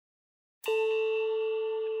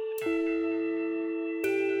Greetings,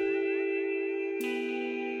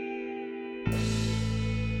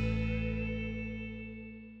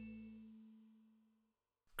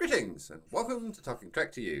 and welcome to Talking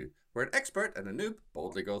Trek to You, where an expert and a noob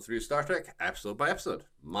boldly go through Star Trek episode by episode.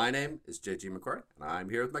 My name is JG McCoy, and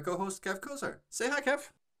I'm here with my co-host Kev Kozer. Say hi, Kev.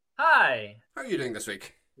 Hi. How are you doing this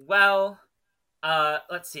week? Well,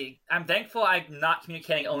 let's see. I'm thankful I'm not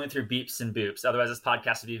communicating only through beeps and boops. Otherwise, this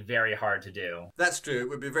podcast would be very hard to do. That's true. It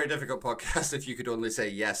would be a very difficult podcast if you could only say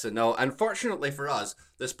yes and no. Unfortunately for us,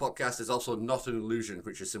 this podcast is also not an illusion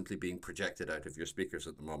which is simply being projected out of your speakers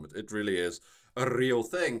at the moment. It really is a real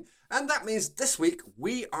thing. And that means this week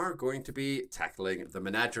we are going to be tackling the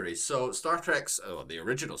Menagerie. So the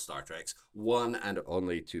original Star Trek's one and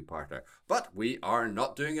only two-parter. But we are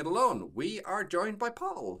not doing it alone. We are joined by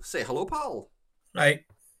Paul. Say hello, Paul. Hi.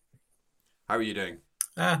 How are you doing?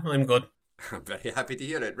 I'm good. I'm very happy to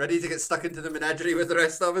hear it. Ready to get stuck into the Menagerie with the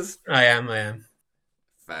rest of us? I am.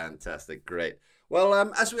 Fantastic. Great.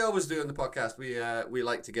 Well, as we always do in the podcast, we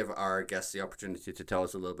like to give our guests the opportunity to tell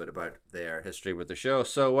us a little bit about their history with the show.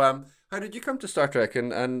 So, how did you come to Star Trek,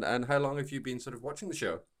 and how long have you been sort of watching the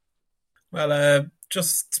show? Well, I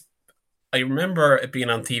remember it being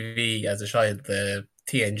on TV as a child, the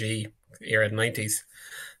TNG era of the 90s.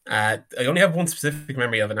 I only have one specific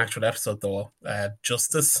memory of an actual episode, though.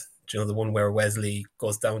 Justice, the one where Wesley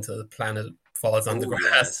goes down to the planet, falls on the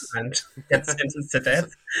grass, and gets sentenced to death.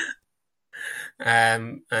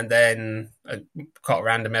 And then I caught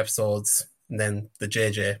random episodes, and then the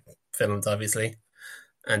JJ films, obviously.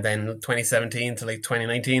 And then 2017 to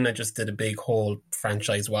 2019, I just did a big whole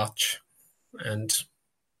franchise watch. And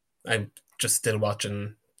I'm just still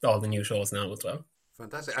watching all the new shows now as well.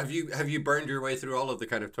 Fantastic. Have you burned your way through all of the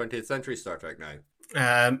kind of 20th century Star Trek now?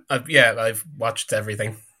 I've watched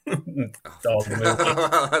everything. All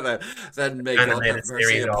the movies. Then may God have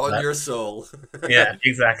mercy upon your soul. Yeah,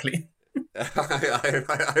 exactly.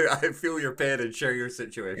 I feel your pain and share your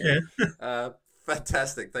situation. Yeah.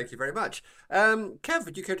 Fantastic. Thank you very much. Kev,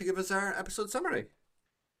 would you care to give us our episode summary?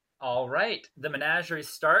 All right. The Menagerie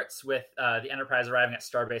starts with the Enterprise arriving at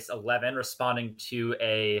Starbase 11, responding to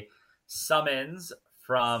a summons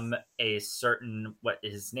from a certain, what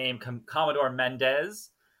is his name, Commodore Mendez.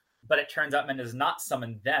 But it turns out Mendez not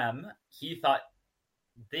summoned them. He thought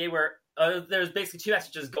they were... there's basically two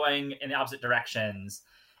messages going in the opposite directions.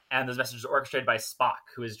 And those messages are orchestrated by Spock,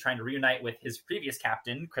 who is trying to reunite with his previous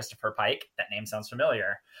captain, Christopher Pike. That name sounds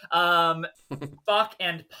familiar. Spock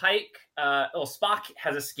and Pike... Spock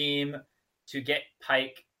has a scheme to get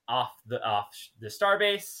Pike off the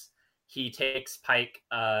Starbase. He takes Pike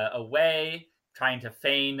away, trying to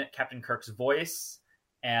feign Captain Kirk's voice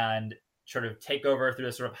and sort of take over through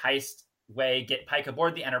a sort of heist way, get Pike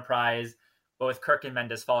aboard the Enterprise, but with Kirk and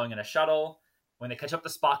Mendez following in a shuttle. When they catch up to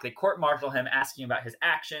Spock, they court-martial him, asking about his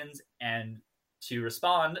actions, and to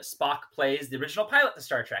respond, Spock plays the original pilot to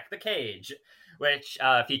Star Trek, The Cage, which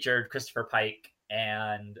featured Christopher Pike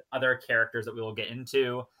and other characters that we will get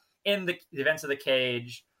into. In the events of The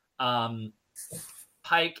Cage,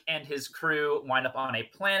 Pike and his crew wind up on a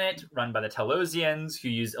planet run by the Telosians, who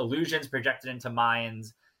use illusions projected into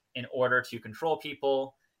minds in order to control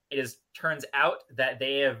people. Turns out that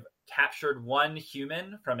they have captured one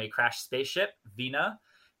human from a crashed spaceship, Vina,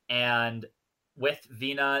 and with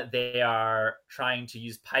Vina, they are trying to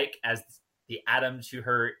use Pike as the Adam to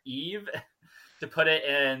her Eve, to put it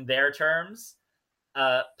in their terms.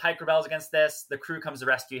 Pike rebels against this. The crew comes to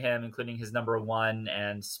rescue him, including his number one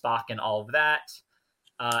and Spock and all of that.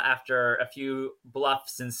 After a few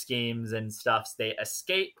bluffs and schemes and stuffs, they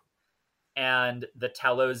escape, and the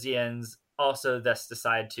Telosians also thus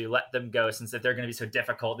decide to let them go, since if they're going to be so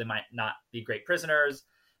difficult, they might not be great prisoners.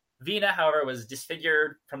 Vina, however, was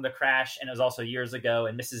disfigured from the crash, and it was also years ago,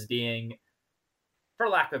 and misses being, for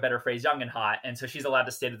lack of a better phrase, young and hot, and so she's allowed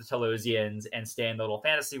to stay to the Telosians and stay in the little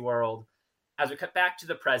fantasy world. As we cut back to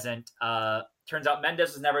the present, turns out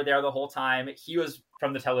Mendez was never there the whole time. He was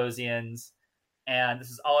from the Telosians, and this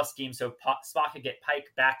is all a scheme so Spock could get Pike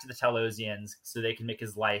back to the Telosians so they can make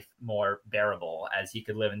his life more bearable, as he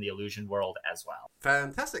could live in the illusion world as well.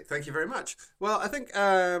 Fantastic. Thank you very much. Well, I think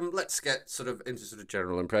let's get sort of into sort of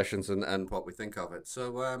general impressions and what we think of it.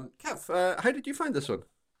 So, Kev, how did you find this one?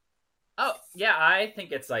 Oh, yeah, I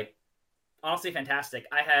think it's honestly fantastic.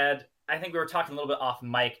 I think we were talking a little bit off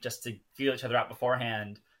mic just to feel each other out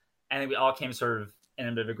beforehand. I think we all came sort of in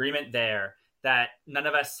a bit of agreement there that none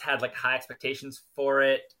of us had high expectations for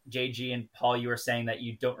it. JG and Paul, you were saying that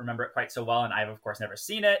you don't remember it quite so well, and I've of course never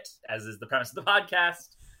seen it, as is the premise of the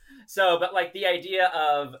podcast. So, but the idea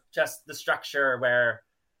of just the structure where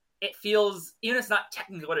it feels, even if it's not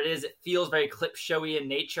technically what it is, it feels very clip showy in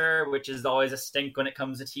nature, which is always a stink when it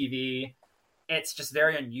comes to TV. It's just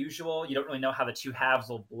very unusual. You don't really know how the two halves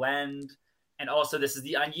will blend. And also, this is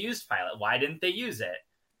the unused pilot. Why didn't they use it?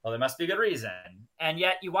 Well, there must be a good reason. And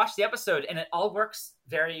yet, you watch the episode, and it all works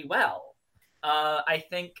very well. I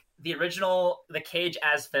think the original, The Cage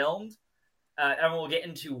as filmed, and we'll get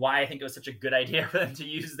into why I think it was such a good idea for them to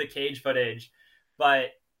use the Cage footage,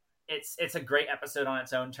 but it's a great episode on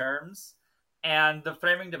its own terms. And the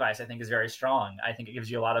framing device, I think, is very strong. I think it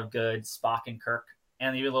gives you a lot of good Spock and Kirk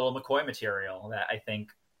and even a little McCoy material that I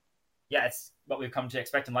think, yeah, it's what we've come to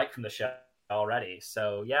expect and like from the show already.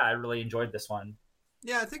 So, yeah, I really enjoyed this one.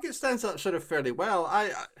 Yeah, I think it stands up sort of fairly well.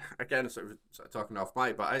 I again, sort of talking off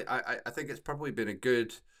mic, but I think it's probably been a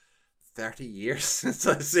good 30 years since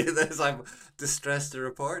I've seen this. I'm distressed to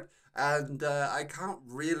report. And I can't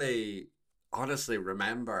really honestly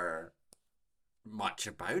remember much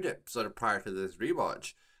about it sort of prior to this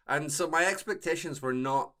rewatch. And so my expectations were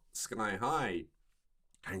not sky high.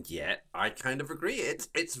 And yet I kind of agree.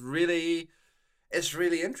 It's really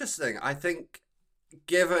interesting. I think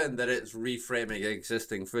given that it's reframing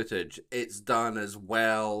existing footage, it's done as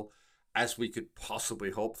well as we could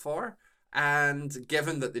possibly hope for. And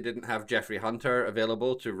given that they didn't have Jeffrey Hunter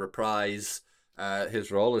available to reprise his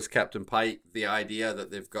role as Captain Pike, the idea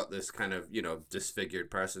that they've got this kind of, disfigured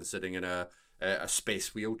person sitting in a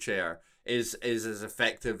space wheelchair is as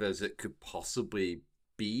effective as it could possibly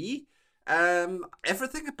be.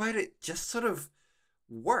 Everything about it just sort of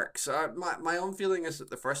works. My own feeling is that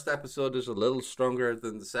the first episode is a little stronger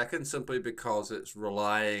than the second, simply because it's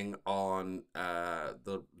relying on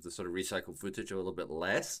the sort of recycled footage a little bit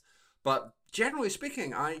less. But generally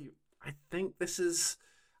speaking, I think this is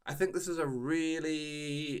a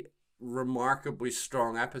really remarkably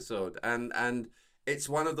strong episode, and it's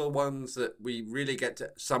one of the ones that we really get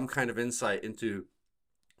to some kind of insight into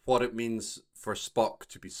what it means for Spock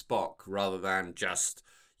to be Spock, rather than just,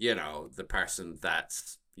 the person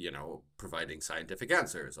that's, providing scientific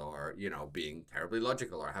answers, or, being terribly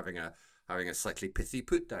logical, or having a slightly pithy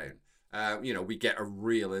put down. We get a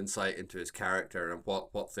real insight into his character and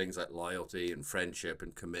what things like loyalty and friendship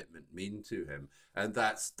and commitment mean to him. And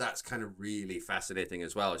that's kind of really fascinating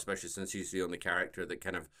as well, especially since he's the only character that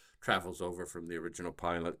kind of travels over from the original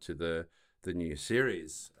pilot to the new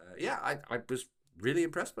series. I was really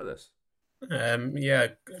impressed by this.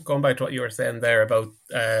 Going back to what you were saying there about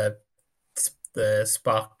the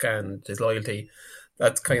Spock and his loyalty,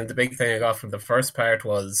 that's kind of the big thing I got from the first part,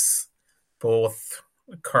 was both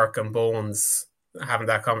Kirk and Bones having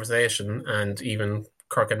that conversation, and even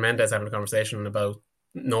Kirk and Mendez having a conversation about,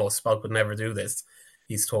 no, Spock would never do this.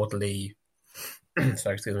 He's totally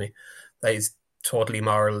sorry, excuse me. That he's totally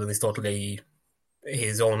moral, and he's totally,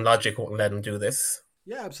 his own logic won't let him do this.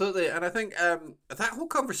 Yeah, absolutely. And I think that whole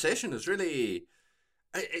conversation is really,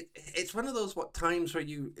 it's one of those times where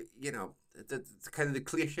the kind of the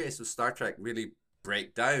cliches of Star Trek really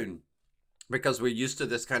break down, because we're used to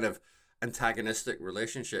this kind of antagonistic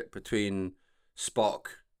relationship between Spock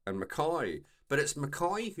and McCoy, but it's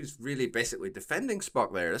McCoy who's really basically defending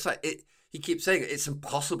Spock there. It's like he keeps saying it's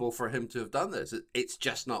impossible for him to have done this. It's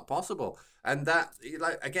just not possible. And that,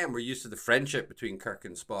 again, we're used to the friendship between Kirk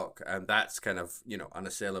and Spock, and that's kind of,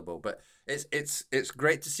 unassailable. But it's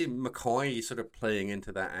great to see McCoy sort of playing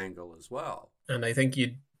into that angle as well. And I think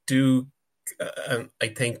you do, I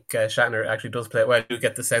think Shatner actually does play it well. You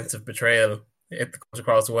get the sense of betrayal. It comes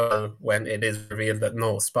across well when it is revealed that,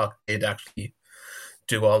 no, Spock did actually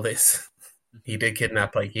do all this. He did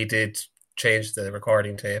kidnap Pike. He did change the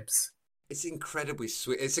recording tapes. It's incredibly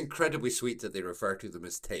sweet. It's incredibly sweet that they refer to them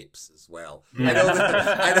as tapes as well. Yeah.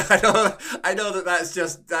 I know that that's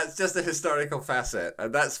just a historical facet,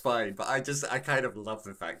 and that's fine. But I kind of love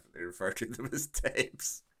the fact that they refer to them as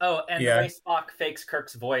tapes. Oh, and the way Spock fakes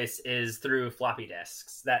Kirk's voice is through floppy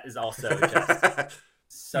disks. That is also just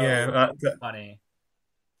so funny.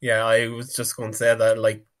 Yeah, I was just going to say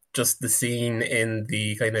that, just the scene in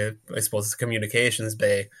the kind of, I suppose, communications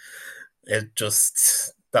bay,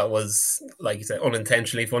 that was, like you said,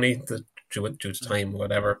 unintentionally funny due to time or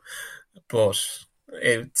whatever. But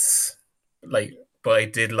it's but I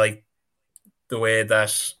did like the way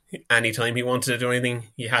that anytime he wanted to do anything,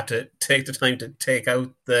 he had to take the time to take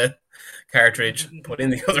out the cartridge, put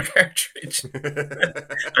in the other cartridge,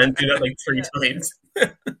 and do that 3 times.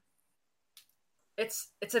 That's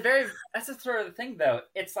a sort of the thing, though.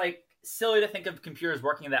 It's silly to think of computers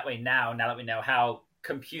working that way now that we know how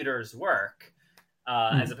computers work,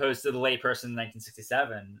 as opposed to the layperson in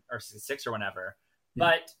 1967 or 66 or whenever.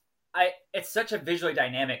 But it's such a visually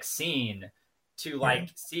dynamic scene to like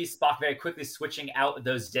see Spock very quickly switching out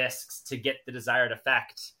those discs to get the desired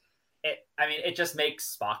effect. It just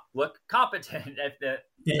makes Spock look competent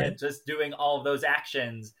at just doing all of those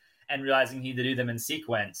actions and realizing he need to do them in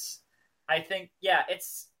sequence. I think,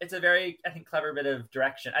 it's a very, I think, clever bit of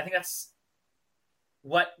direction. I think that's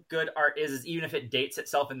what good art is even if it dates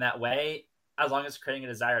itself in that way, as long as it's creating a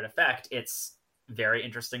desired effect, it's very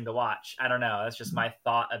interesting to watch. I don't know. That's just my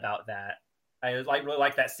thought about that. I really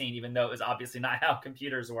like that scene, even though it was obviously not how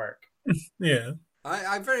computers work. Yeah.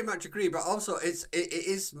 I very much agree, but also it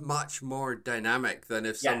is much more dynamic than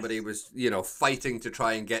if somebody was, fighting to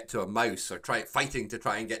try and get to a mouse or fighting to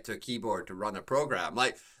try and get to a keyboard to run a program.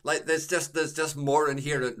 Like there's just more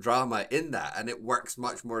inherent drama in that, and it works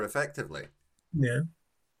much more effectively. Yeah.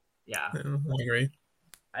 Yeah. I agree.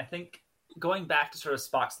 I think going back to sort of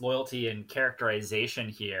Spock's loyalty and characterization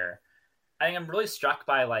here, I think I'm really struck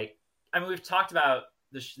by we've talked about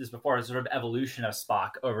this before, the sort of evolution of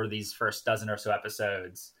Spock over these first dozen or so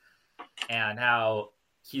episodes, and how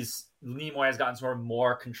Nimoy has gotten sort of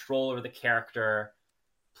more control over the character,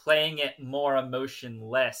 playing it more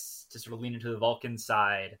emotionless to sort of lean into the Vulcan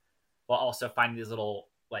side, while also finding these little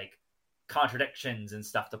contradictions and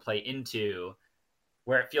stuff to play into,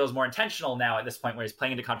 where it feels more intentional now at this point, where he's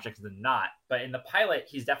playing into contradictions than not. But in the pilot,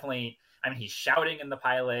 he's definitely, he's shouting in the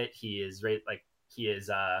pilot. He is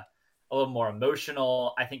a little more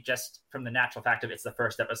emotional. I think just from the natural fact of it's the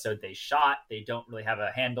first episode they shot, they don't really have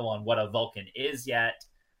a handle on what a Vulcan is yet.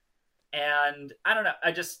 And I don't know.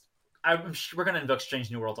 We're going to invoke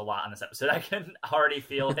Strange New Worlds a lot on this episode. I can already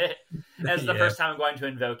feel it. As the first time I'm going to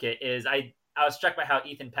invoke it is I was struck by how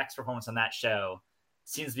Ethan Peck's performance on that show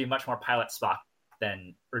seems to be much more pilot Spock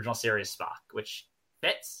than original series Spock, which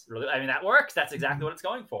fits really. That works. That's exactly what it's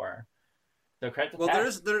going for. So credit to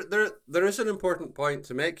Peck. There is an important point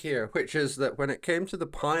to make here, which is that when it came to the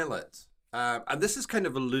pilot, and this is kind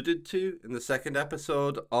of alluded to in the second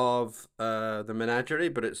episode of the Menagerie,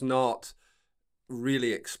 but it's not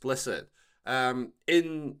really explicit. In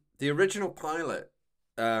the original pilot,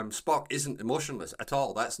 Spock isn't emotionless at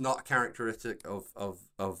all. That's not characteristic of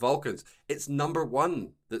Vulcans. It's number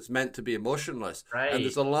one that's meant to be emotionless. Right. And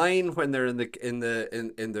there's a line when they're in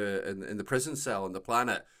the prison cell on the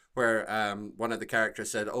planet where one of the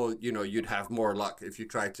characters said, "Oh, you'd have more luck if you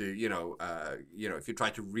tried to, if you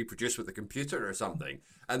tried to reproduce with a computer or something."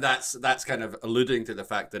 And that's kind of alluding to the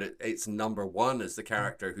fact that it's number one as the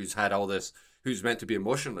character who's had all this, who's meant to be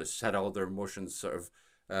emotionless, had all their emotions sort of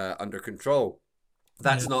under control.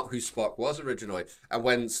 That's not who Spock was originally. And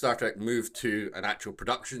when Star Trek moved to an actual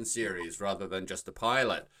production series rather than just a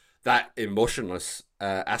pilot, that emotionless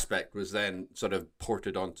aspect was then sort of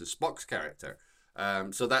ported onto Spock's character.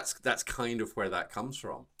 So that's kind of where that comes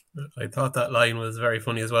from. I thought that line was very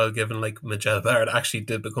funny as well, given Majel Barrett actually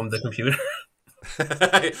did become the computer.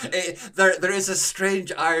 There is a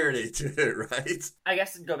strange irony to it, right? I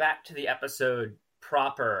guess to go back to the episode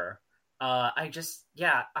proper, a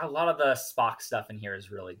lot of the Spock stuff in here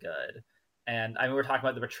is really good. And we're talking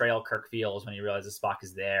about the betrayal Kirk feels when he realizes Spock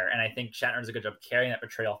is there. And I think Shatner does a good job carrying that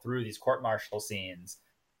betrayal through these court-martial scenes.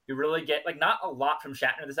 You really get not a lot from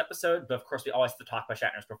Shatner this episode, but of course we always have to talk about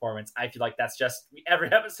Shatner's performance. I feel like that's just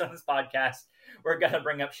every episode of this podcast we're gonna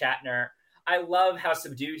bring up Shatner. I love how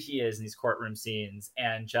subdued he is in these courtroom scenes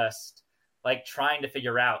and just trying to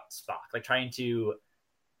figure out Spock, trying to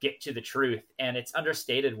get to the truth. And it's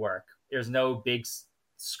understated work. There's no big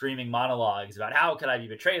screaming monologues about how could I be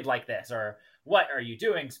betrayed like this, or what are you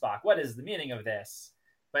doing, Spock? What is the meaning of this?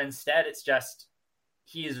 But instead it's just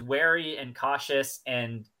he is wary and cautious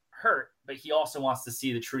and hurt, but he also wants to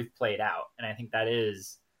see the truth played out. And I think that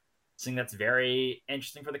is something that's very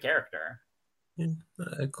interesting for the character.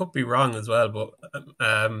 I could be wrong as well, but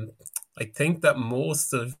I think that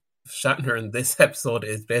most of Shatner in this episode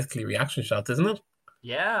is basically reaction shots, isn't it?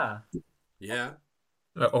 Yeah.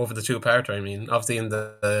 Over the two-parter, obviously in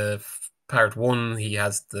the part one, he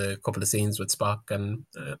has the couple of scenes with Spock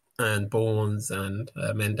and Bones and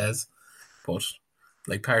Mendez,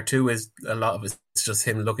 but part two is a lot of it's just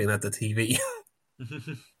him looking at the TV.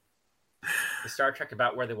 The Star Trek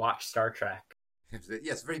about where they watch Star Trek.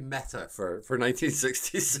 Yes, very meta for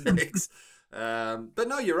 1966. But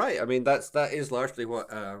no, you're right. That is largely what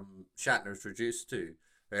Shatner's reduced to,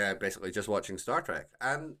 basically just watching Star Trek,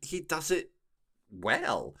 and he does it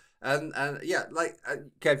well. And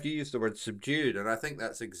Kev, you used the word subdued, and I think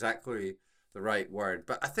that's exactly the right word.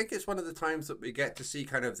 But I think it's one of the times that we get to see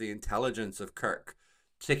kind of the intelligence of Kirk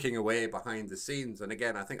ticking away behind the scenes. And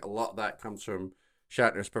again, I think a lot of that comes from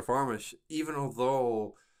Shatner's performance, even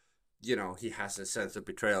although he has a sense of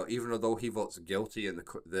betrayal, even although he votes guilty in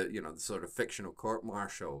the sort of fictional court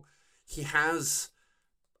martial, he has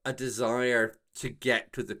a desire to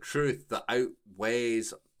get to the truth that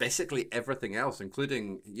outweighs basically everything else,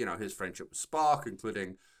 including, his friendship with Spock,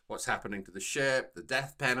 including what's happening to the ship, the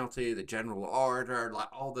death penalty, the general order, like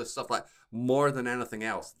all this stuff. Like, more than anything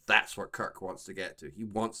else, that's what Kirk wants to get to. He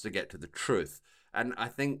wants to get to the truth. And I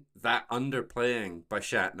think that underplaying by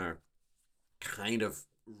Shatner kind of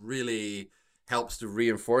really helps to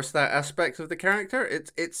reinforce that aspect of the character.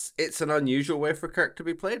 It's an unusual way for Kirk to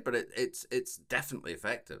be played, but it's definitely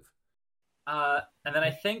effective. And then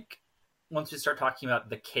I think once we start talking about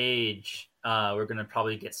the cage, we're going to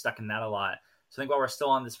probably get stuck in that a lot. So I think while we're still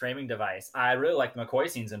on this framing device, I really like the McCoy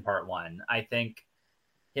scenes in part one. I think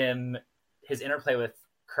his interplay with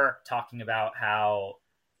Kirk talking about how,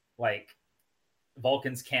 like,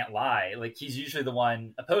 Vulcans can't lie. Like, he's usually the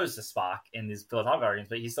one opposed to Spock in these philosophical arguments,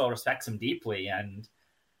 but he still respects him deeply. And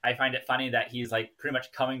I find it funny that he's, like, pretty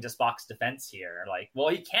much coming to Spock's defense here. Like, well,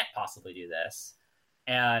 he can't possibly do this.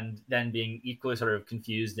 And then being equally sort of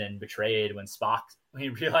confused and betrayed when he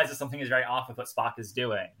realizes something is very off with what Spock is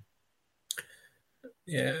doing.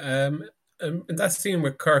 Yeah, in that scene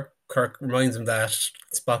where Kirk reminds him that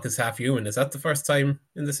Spock is half human, is that the first time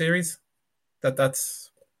in the series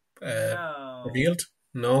that's revealed?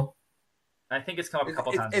 No. I think it's come up a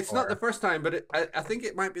couple times. It's not the first time, but I think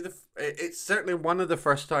it might be it's certainly one of the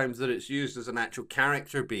first times that it's used as an actual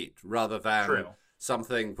character beat rather than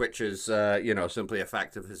something which is simply a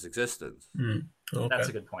fact of his existence. Okay. That's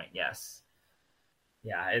a good point. Yes.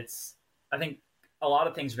 Yeah, I think a lot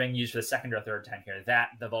of things being used for the second or third time here. That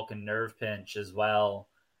the Vulcan nerve pinch as well.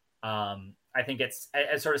 I think it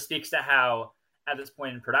sort of speaks to how at this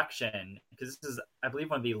point in production, because this is, I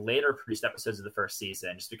believe, one of the later produced episodes of the first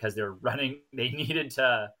season, just because they needed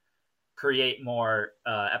to create more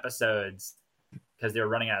episodes because they were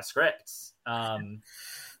running out of scripts,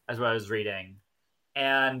 as what I was reading.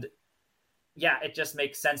 And yeah, it just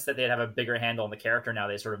makes sense that they'd have a bigger handle on the character now.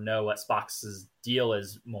 They sort of know what Spock's deal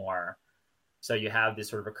is more. So you have these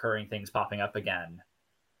sort of recurring things popping up again.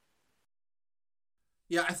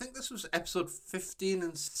 Yeah, I think this was episode 15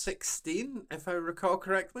 and 16, if I recall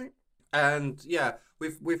correctly. And yeah,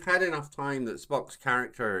 we've had enough time that Spock's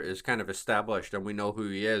character is kind of established and we know who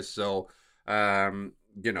he is. So,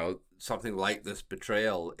 something like this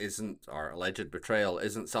betrayal or alleged betrayal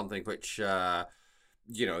isn't something which,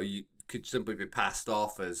 you could simply be passed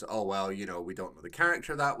off as, oh, well, we don't know the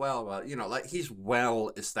character that well. Well, like, he's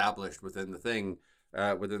well established within the thing,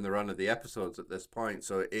 within the run of the episodes at this point.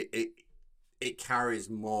 So it carries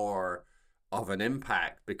more of an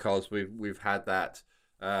impact because we've had that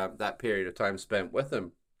period of time spent with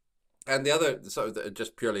him. And the other,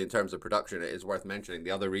 just purely in terms of production, it is worth mentioning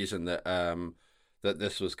the other reason that that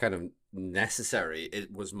this was kind of necessary,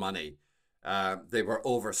 it was money. They were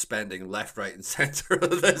overspending left, right, and center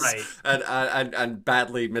of this, right. and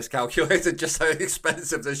badly miscalculated just how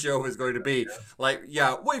expensive the show was going to be. Like,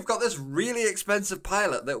 yeah, we've got this really expensive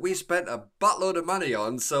pilot that we spent a buttload of money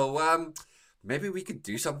on, so maybe we could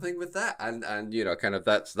do something with that, and kind of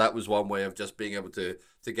that was one way of just being able to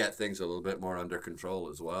get things a little bit more under control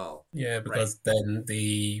as well. Yeah, because then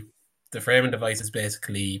the framing device is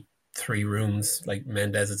basically 3 rooms, like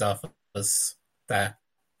Mendez's office, that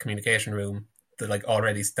communication room, the like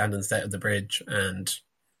already standing set of the bridge, and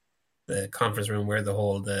the conference room where they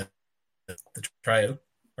hold the trial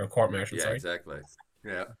or court martial. Yeah, sorry. Exactly.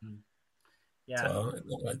 Yeah. Yeah. So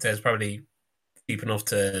it's probably deep enough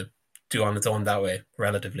to do on its own that way,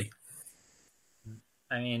 relatively.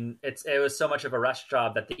 I mean, it was so much of a rush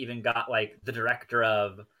job that they even got like the director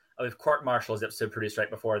of Court Martial's episode produced right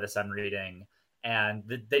before this, I'm reading, and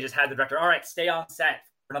they just had the director, all right, stay on set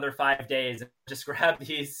for another 5 days and just grab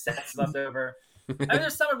these sets left over. I mean,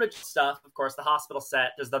 there's some original stuff, of course, the hospital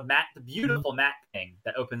set. There's the beautiful mat thing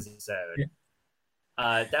that opens the episode.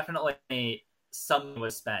 Yeah. Definitely some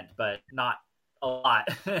was spent, but not a lot.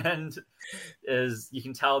 And you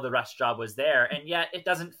can tell the rush job was there, and yet it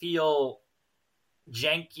doesn't feel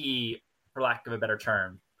janky, for lack of a better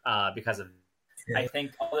term, because of I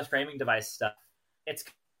think all the framing device stuff, it's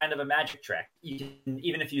kind of a magic trick. You can,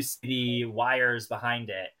 even if you see the wires behind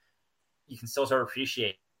it, you can still sort of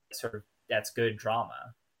appreciate sort of that's good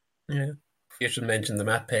drama. Yeah. You should mention the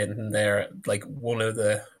matte painting there. Like, one of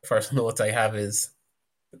the first notes I have is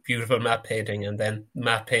beautiful matte painting, and then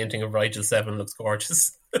matte painting of Rigel 7 looks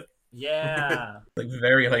gorgeous. Yeah. Like,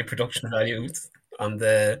 very high production values on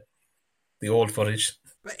the old footage.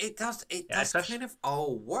 But it does kind of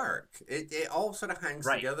all work. It all sort of hangs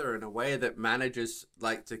together in a way that manages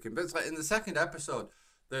like to convince. Like in the second episode,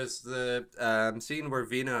 there's the scene where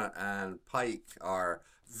Vina and Pike are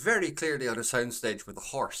very clearly on a soundstage with a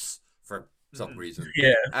horse for some reason.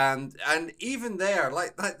 Yeah. And even there,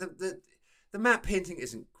 like the matte painting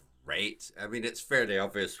isn't great. I mean, it's fairly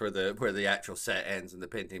obvious where the actual set ends and the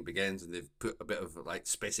painting begins, and they've put a bit of like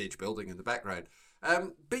space age building in the background.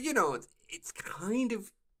 But you know, it's kind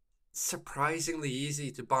of surprisingly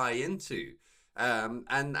easy to buy into.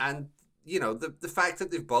 And you know, the fact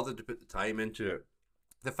that they've bothered to put the time into it,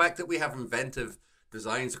 the fact that we have inventive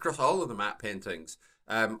designs across all of the matte paintings,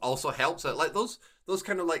 also helps it. Like those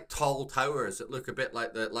kind of like tall towers that look a bit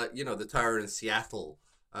like the tower in Seattle,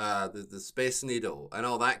 the Space Needle and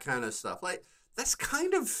all that kind of stuff. Like that's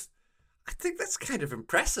kind of, I think that's kind of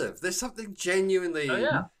impressive. There's something genuinely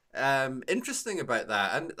interesting about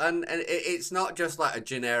that, and it's not just like a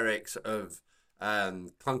generic sort of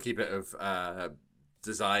clunky bit of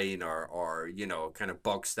design or you know, kind of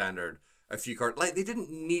bog standard a few cards. Like they didn't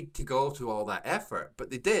need to go to all that effort, but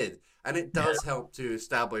they did, and it does help to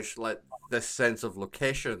establish like this sense of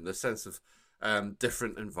location, the sense of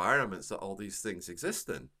different environments that all these things exist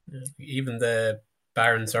in. Even the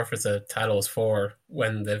barren surface of Talos 4,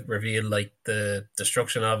 when they reveal like the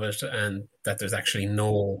destruction of it and that there's actually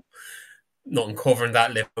nothing covering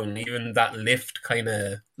that lift, and even that lift kind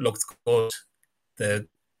of looks good. The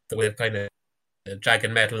way kind of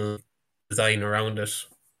jagged metal design around it,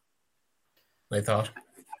 I thought.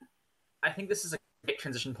 I think this is a great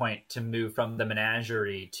transition point to move from the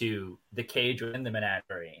Menagerie to the cage within the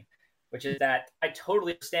Menagerie, which is that I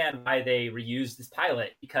totally understand why they reused this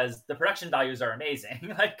pilot, because the production values are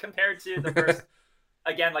amazing. Like compared to the first,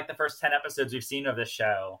 again, like the first 10 episodes we've seen of this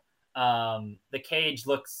show, the cage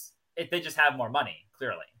looks, they just have more money,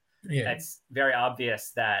 clearly. Yeah. It's very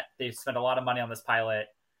obvious that they've spent a lot of money on this pilot.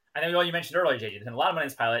 I think what you mentioned earlier, JJ, they spent a lot of money on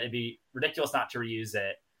this pilot. It'd be ridiculous not to reuse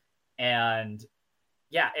it. And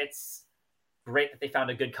yeah, it's great that they found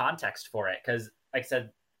a good context for it, because like I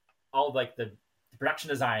said, all like the production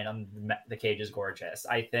design on the cage is gorgeous.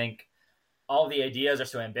 I think all the ideas are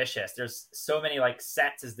so ambitious. There's so many like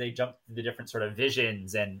sets as they jump through the different sort of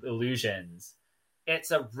visions and illusions.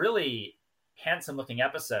 It's a really handsome looking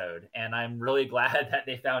episode, and I'm really glad that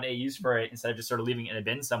they found a use for it instead of just sort of leaving it in a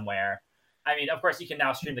bin somewhere. I mean, of course, you can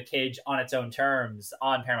now stream the cage on its own terms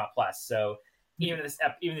on Paramount Plus. So even if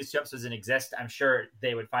these two episodes didn't exist, I'm sure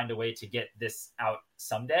they would find a way to get this out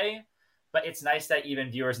someday. But it's nice that even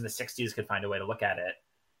viewers in the 60s could find a way to look at it.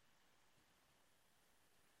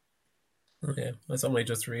 Okay, I suddenly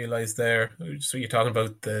just realized there. So you're talking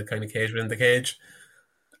about the kind of cage within the cage.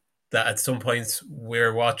 That at some points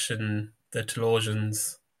we're watching the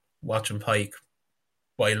Telosians watching Pike,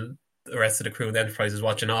 while the rest of the crew of the Enterprise is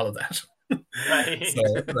watching all of that. Right. So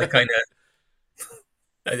like kind of,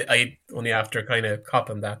 I only after kind of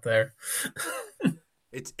copping that there.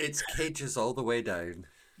 It's cages all the way down.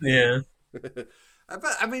 Yeah. But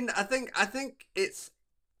I mean, I think it's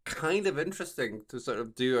kind of interesting to sort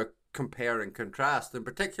of do a compare and contrast, and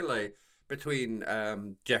particularly between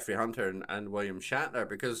Jeffrey Hunter and William Shatner,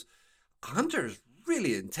 because Hunter's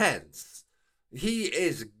really intense. He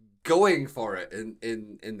is going for it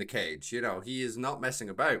in the cage. You know, he is not messing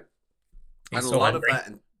about. He's and so a lot angry. of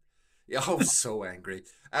that. Oh, so angry.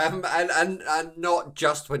 And not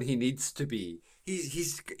just when he needs to be.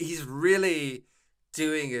 He's really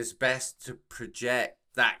doing his best to project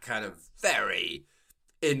that kind of very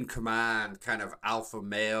in command kind of alpha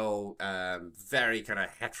male, very kind of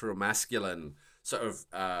heteromasculine sort of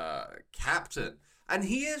captain. And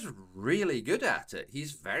he is really good at it.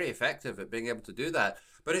 He's very effective at being able to do that.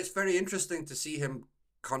 But it's very interesting to see him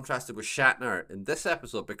contrasted with Shatner in this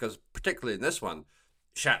episode, because particularly in this one,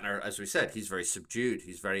 Shatner, as we said, he's very subdued.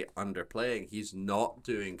 He's very underplaying. He's not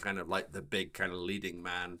doing kind of like the big kind of leading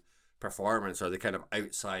man performance or the kind of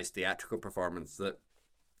outsized theatrical performance that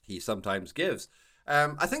he sometimes gives.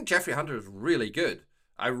 I think Jeffrey Hunter is really good.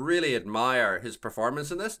 I really admire his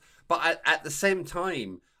performance in this. But at the same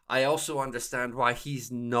time, I also understand why he's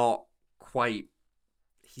just not quite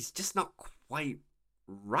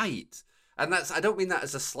right. And I don't mean that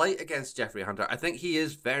as a slight against Jeffrey Hunter. I think he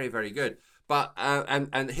is very, very good. But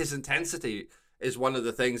and his intensity is one of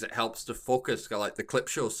the things that helps to focus like the clip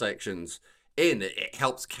show sections in. It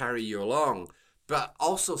helps carry you along. But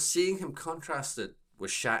also seeing him contrasted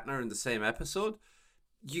with Shatner in the same episode,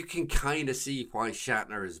 you can kind of see why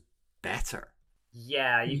Shatner is better.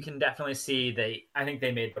 Yeah, you can definitely see I think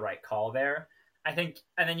they made the right call there. I think,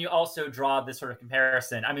 and then you also draw this sort of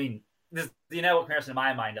comparison. I mean, this the inevitable comparison in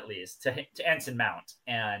my mind, at least, to Ensign Mount.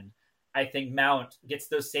 And I think Mount gets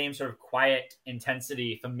those same sort of quiet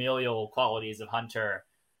intensity, familial qualities of Hunter,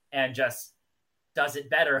 and just does it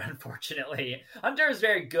better, unfortunately. Hunter is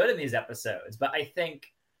very good in these episodes, but I think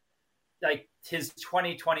like his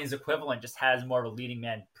 2020s equivalent just has more of a leading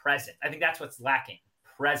man presence. I think that's what's lacking,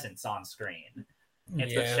 presence on screen.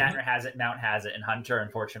 It's that Shatner has it, Mount has it, and Hunter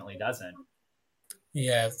unfortunately doesn't.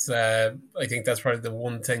 Yeah, it's, I think that's probably the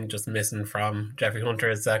one thing just missing from Jeffrey Hunter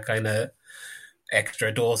is that kind of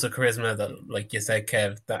extra dose of charisma that, like you said,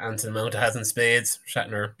 Kev, that Anson Mount has in spades.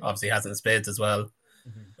 Shatner obviously has in spades as well.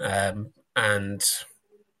 And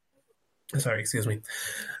sorry, excuse me.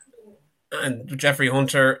 And Jeffrey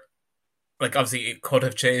Hunter, like, obviously it could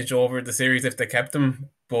have changed over the series if they kept him,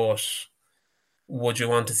 but would you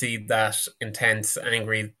want to see that intense,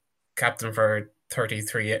 angry captain for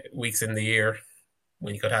 33 weeks in the year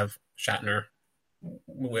when you could have Shatner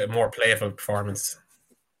with a more playful performance?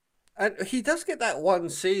 And he does get that one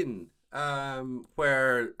scene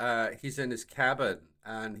where he's in his cabin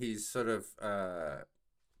and he's sort of,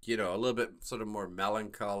 you know, a little bit sort of more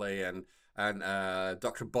melancholy, and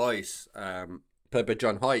Dr. Boyce, played by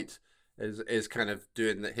John Hoyt, is kind of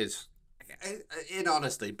doing his, in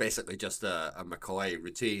honestly, basically just a McCoy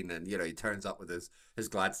routine, and you know he turns up with his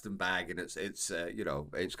Gladstone bag, and it's you know,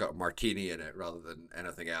 it's got a martini in it rather than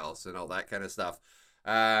anything else, and all that kind of stuff.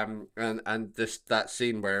 And this, that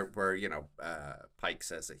scene where you know, Pike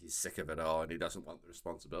says that he's sick of it all and he doesn't want the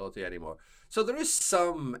responsibility anymore. So there is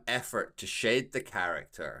some effort to shade the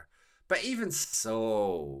character, but even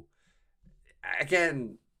so,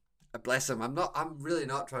 again, bless him, I'm really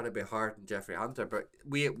not trying to be hard on Jeffrey Hunter, but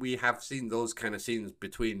we have seen those kind of scenes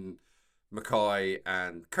between McCoy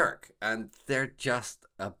and Kirk, and they're just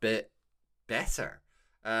a bit better.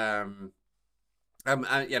 You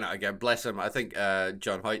know, again, bless him. I think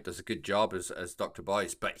John Hoyt does a good job as Dr.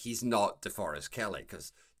 Boyce, but he's not DeForest Kelley,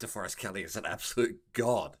 because DeForest Kelley is an absolute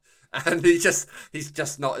god, and he's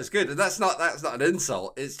just not as good. And that's not an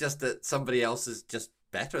insult. It's just that somebody else is just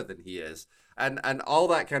better than he is. And all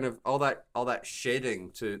that kind of all that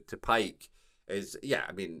shading to Pike is, yeah,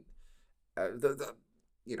 I mean, the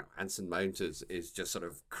you know, Anson Mount is just sort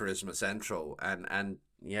of charisma central, and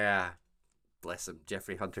yeah, bless him,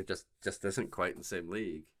 Jeffrey Hunter just isn't quite in the same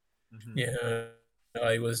league. Yeah,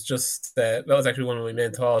 I was just that was actually one of my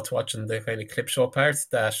main thoughts watching the kind of clip show parts,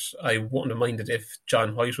 that I wouldn't have minded if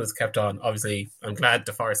John Hoyt was kept on. Obviously, I'm glad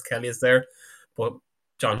DeForest Kelley is there, but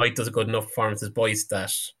John Hoyt does a good enough performance as Boyce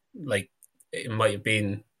that, like, it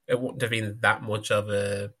wouldn't have been that much of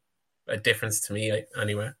a difference to me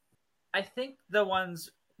anyway. I think the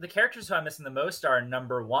characters who I'm missing the most are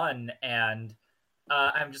number one, and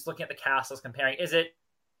I'm just looking at the cast, I was comparing. Is it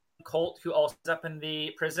Colt who also is up in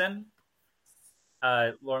the prison?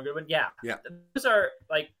 Lauren Goodwin? Yeah. Those are,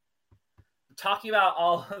 like, talking about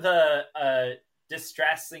all the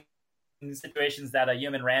distressing situations that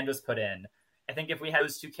Human Rand was put in. I think if we had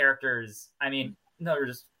those two characters, I mean, no,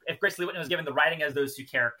 if Grace Lee Whitney was given the writing as those two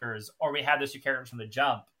characters, or we had those two characters from the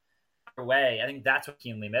jump, way, I think that's what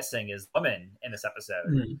keenly missing is women in this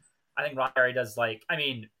episode. I think Ron Perry does, like, I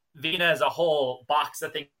mean, Vina is a whole box I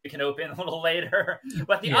think we can open a little later,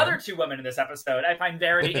 but the other two women in this episode I find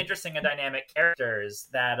very interesting and dynamic characters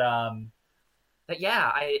that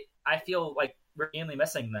yeah, I feel like we're keenly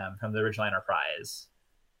missing them from the original Enterprise.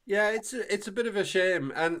 Yeah, it's a bit of a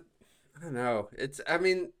shame, and I don't know, I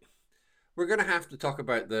mean, we're gonna have to talk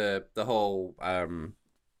about the whole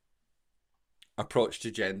approach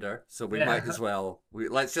to gender, so we might as well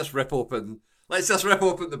let's just rip open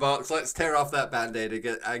the box, let's tear off that band-aid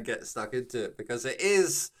and get stuck into it, because it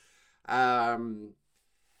is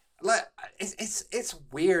it's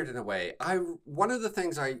weird in a way. One of the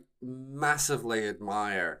things I massively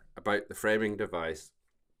admire about the framing device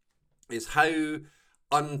is how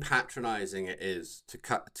unpatronizing it is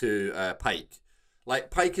to Pike.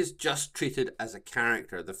 Like, Pike is just treated as a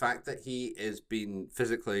character. The fact that he is being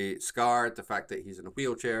physically scarred, the fact that he's in a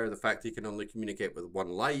wheelchair, the fact he can only communicate with one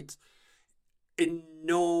light, in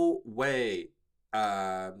no way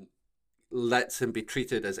lets him be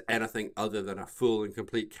treated as anything other than a full and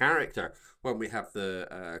complete character. When we have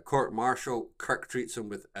the court martial, Kirk treats him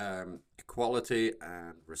with equality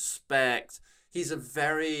and respect. He's a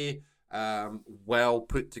very well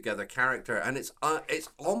put together character, and it's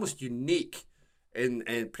almost unique in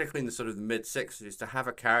particularly in the sort of the mid-60s to have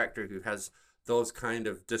a character who has those kind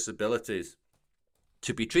of disabilities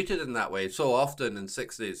to be treated in that way. So often in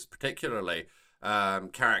 60s particularly,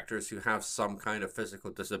 characters who have some kind of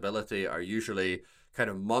physical disability are usually kind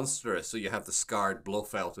of monstrous. So you have the scarred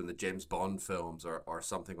Blofeld in the James Bond films or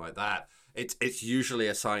something like that. It's usually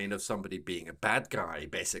a sign of somebody being a bad guy,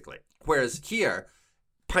 basically. Whereas here,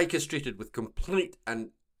 Pike is treated with complete and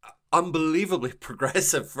unbelievably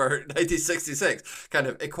progressive for 1966 kind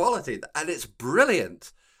of equality, and it's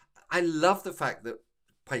brilliant. I love the fact that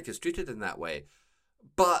Pike is treated in that way.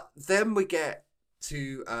 But then we get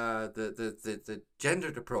to the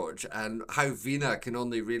gendered approach and how Vina can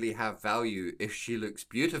only really have value if she looks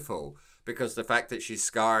beautiful, because the fact that she's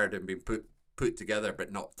scarred and been put together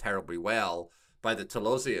but not terribly well by the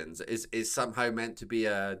Telosians is somehow meant to be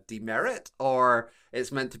a demerit, or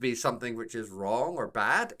it's meant to be something which is wrong or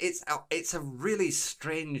bad. It's a really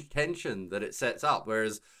strange tension that it sets up,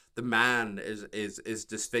 whereas the man is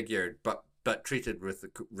disfigured but treated with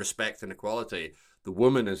respect and equality. The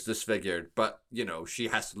woman is disfigured, but she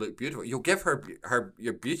has to look beautiful. You'll give her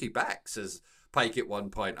your beauty back, says Pike at one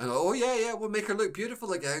point. And oh yeah, we'll make her look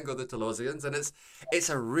beautiful again, go the Telosians. And it's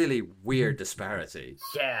a really weird disparity.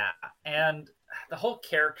 Yeah, and the whole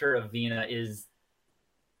character of Vina is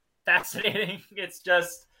fascinating. It's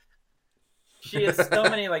just, she has so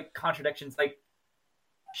many like contradictions. Like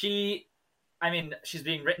she's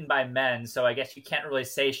being written by men, so I guess you can't really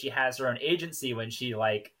say she has her own agency when she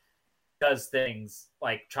like does things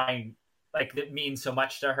like trying, like that means so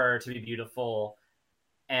much to her to be beautiful,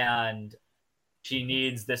 and she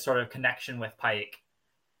needs this sort of connection with Pike.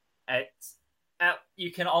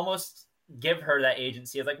 You can almost give her that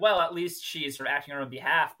agency of like, well, at least she's sort of acting on her own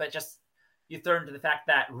behalf, but just you throw into the fact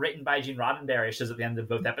that written by Gene Roddenberry shows at the end of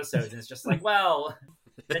both episodes, and it's just like, well,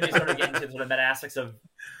 then you sort of get into sort of meta aspects of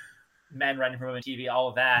men writing for women TV, all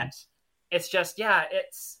of that. It's just, yeah,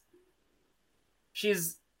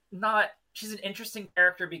 she's an interesting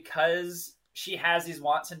character because she has these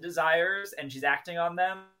wants and desires and she's acting on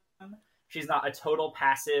them. She's not a total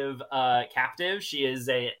passive captive. She is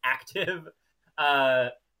a active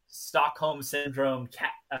Stockholm syndrome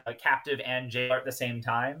captive and jailer at the same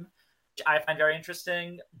time, which I find very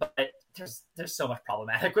interesting. But there's so much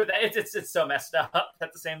problematic with that. It's so messed up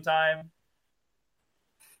at the same time.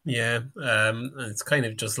 Yeah, it's kind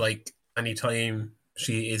of just like anytime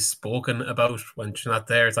she is spoken about when she's not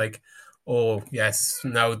there, it's like, oh yes,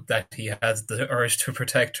 now that he has the urge to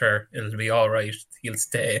protect her, it'll be all right. He'll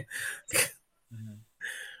stay. Mm-hmm.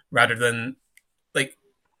 Rather than like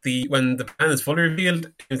when the plan is fully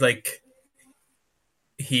revealed, it's like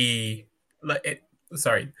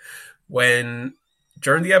when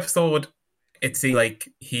during the episode, it seemed like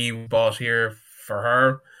he bought here for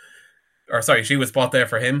her, or sorry, she was bought there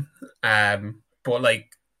for him. But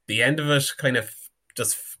like the end of it kind of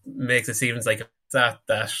just makes it seem like that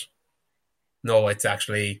no, it's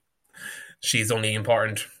actually she's only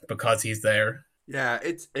important because he's there. Yeah,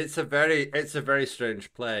 it's a very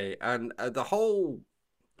strange play, and the whole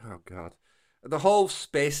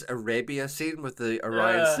Space Arabia scene with the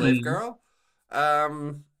Orion slave girl.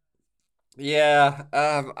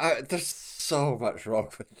 There's so much wrong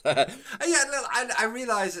with that. I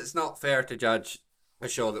realize it's not fair to judge a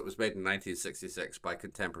show that was made in 1966 by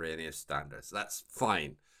contemporaneous standards. That's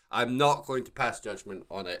fine. I'm not going to pass judgment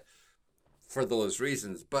on it for those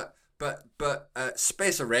reasons, but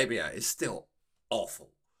Space Arabia is still awful.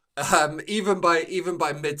 Even by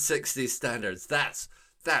mid 60s standards, that's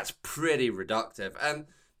pretty reductive. And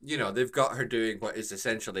they've got her doing what is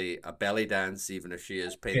essentially a belly dance, even if she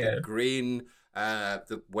is painted green.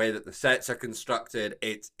 The way that the sets are constructed,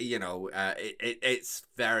 it's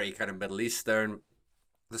very kind of Middle Eastern.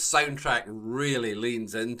 The soundtrack really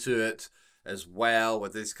leans into it as well,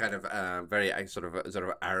 with this kind of very sort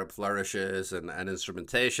of Arab flourishes and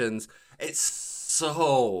instrumentations. It's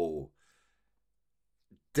so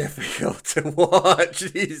difficult to watch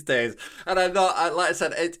these days, and I'm not, like I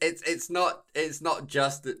said, it's not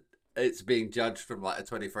just that it's being judged from like a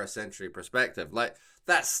 21st century perspective. Like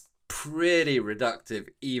that's pretty reductive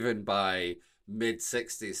even by mid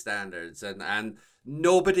 60s standards, and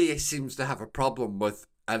nobody seems to have a problem with,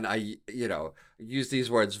 and I use these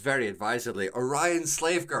words very advisedly, Orion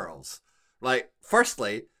slave girls. Like,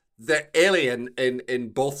 firstly, they're alien in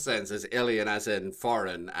both senses, alien as in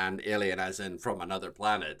foreign and alien as in from another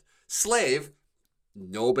planet. Slave,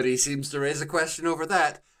 nobody seems to raise a question over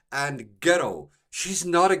that. And girl, she's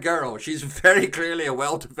not a girl. She's very clearly a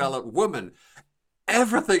well-developed woman.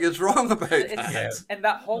 Everything is wrong about that. And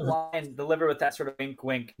that whole line delivered with that sort of wink,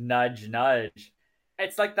 wink, nudge, nudge.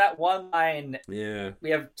 It's like that one line. Yeah. We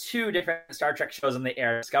have two different Star Trek shows on the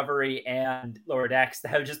air, Discovery and Lower Decks, that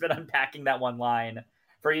have just been unpacking that one line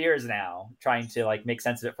for years now, trying to like make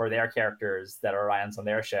sense of it for their characters that are Orions on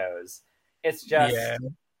their shows. It's just,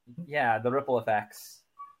 the ripple effects.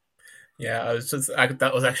 Yeah,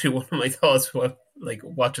 that was actually one of my thoughts when like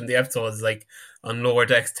watching the episodes. Like on Lower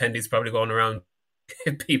Decks, Tendy's probably going around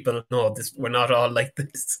people. No, we're not all like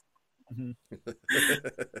this. Mm-hmm.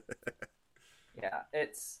 Yeah,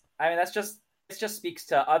 it just speaks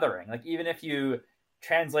to othering. Like, even if you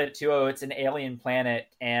translate it to, it's an alien planet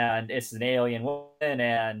and it's an alien woman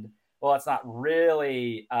and well, it's not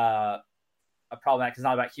really a problem because it's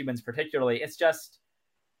not about humans particularly. It's just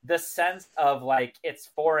the sense of like it's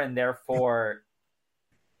foreign, therefore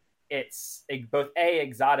it's both A,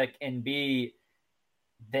 exotic, and B,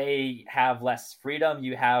 they have less freedom.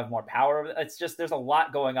 You have more power. It's just there's a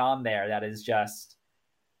lot going on there that is just,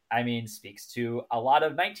 I mean, speaks to a lot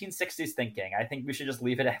of 1960s thinking. I think we should just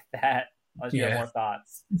leave it at that. Unless you have more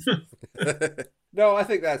thoughts. No, I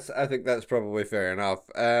think that's probably fair enough.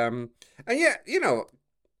 And yeah,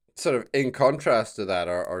 sort of in contrast to that,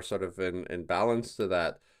 or sort of in balance to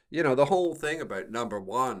that, the whole thing about number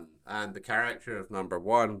one and the character of number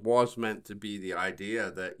one was meant to be the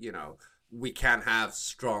idea that, we can have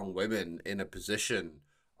strong women in a position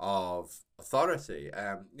of authority.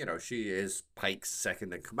 She is Pike's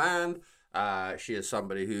second in command. She is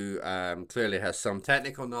somebody who clearly has some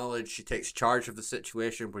technical knowledge. She takes charge of the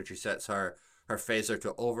situation when she sets her phaser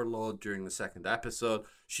to overload during the second episode.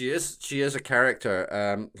 She is a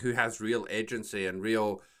character who has real agency and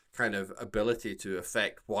real kind of ability to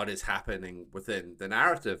affect what is happening within the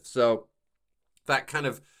narrative. So that kind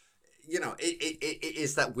of, it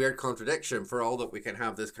is that weird contradiction. For all that we can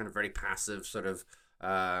have this kind of very passive sort of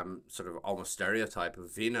almost stereotype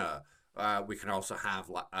of Vina, we can also have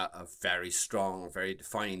a very strong, very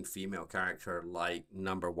defined female character like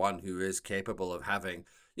number one, who is capable of having,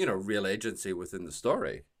 real agency within the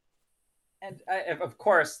story. And of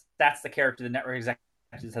course, that's the character the network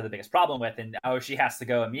executives have the biggest problem with, and she has to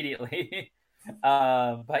go immediately.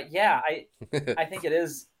 But yeah, I think it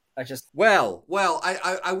is just well,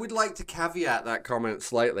 I would like to caveat that comment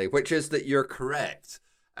slightly, which is that you're correct.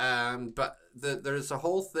 But there's a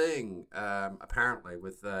whole thing apparently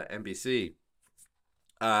with NBC,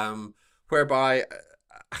 whereby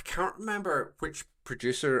I can't remember which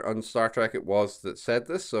producer on Star Trek it was that said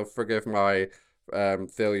this, so forgive my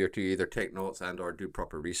failure to either take notes and or do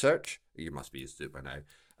proper research. You must be used to it by now.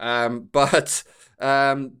 But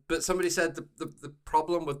somebody said the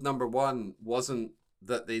problem with number one wasn't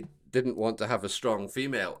that they didn't want to have a strong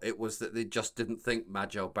female. It was that they just didn't think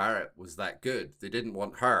Majel Barrett was that good. They didn't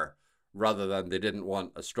want her, rather than they didn't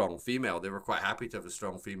want a strong female. They were quite happy to have a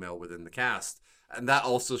strong female within the cast. And that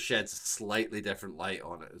also sheds a slightly different light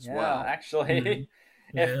on it as well. Actually,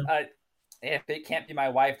 if it can't be my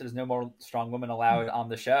wife, there's no more strong women allowed on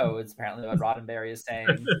the show. It's apparently what Roddenberry is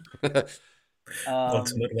saying.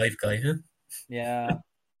 Ultimate wife guy, huh? Yeah.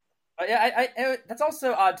 But yeah, that's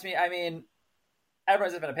also odd to me. I mean,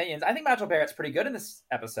 everyone's different opinions. I think Majel Barrett's pretty good in this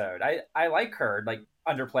episode. I like her, like,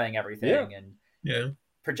 underplaying everything and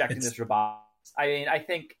projecting this robotics. I mean, I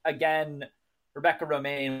think, again, Rebecca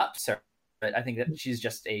Romaine ups her, but I think that she's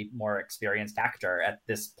just a more experienced actor at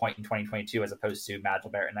this point in 2022 as opposed to Majel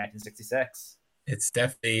Barrett in 1966. It's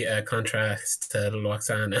definitely a contrast to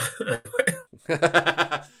Loxana.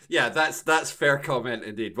 Yeah, that's fair comment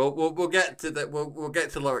indeed. We'll get to that. We'll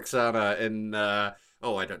get to Loxana in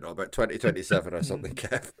I don't know, about 2027 or something,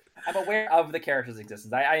 Kev. I'm aware of the character's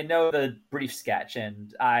existence. I know the brief sketch,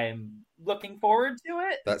 and I'm looking forward to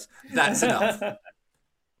it. That's enough.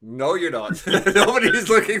 No, you're not. Nobody's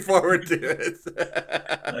looking forward to it.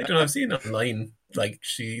 I don't know. I've seen online, like,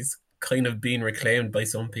 she's kind of being reclaimed by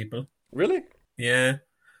some people. Really? Yeah.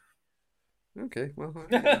 Okay. Well.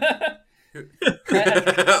 Okay.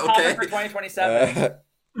 For 2027.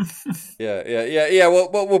 Yeah.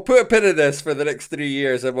 We'll put a pin in this for the next 3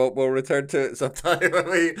 years, and we'll return to it sometime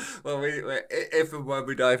if and when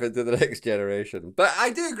we dive into the next generation. But I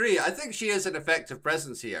do agree. I think she is an effective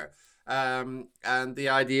presence here. And the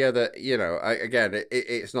idea that,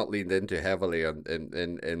 it's not leaned into heavily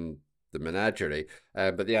in the Menagerie,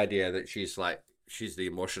 but the idea that she's the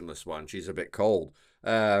emotionless one, she's a bit cold.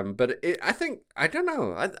 But I think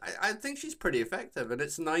she's pretty effective, and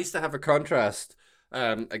it's nice to have a contrast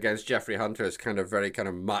against Jeffrey Hunter's kind of very kind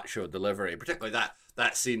of macho delivery, particularly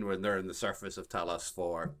that scene when they're in the surface of Talos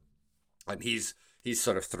 4, and he's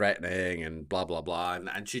sort of threatening and blah blah blah,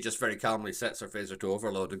 and she just very calmly sets her phaser to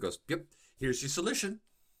overload and goes, "Yep, here's your solution.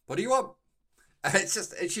 What do you want?"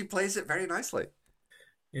 And she plays it very nicely.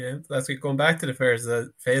 Yeah, last week, going back to the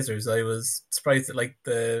phasers, I was surprised at, like,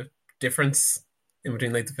 the difference in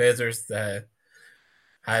between, like, the phasers that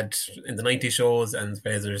had in the 90s shows and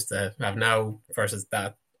phasers that have now versus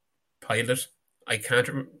that pilot. I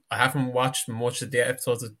haven't watched much of the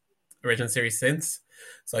episodes of the original series since,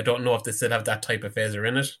 so I don't know if they still have that type of phaser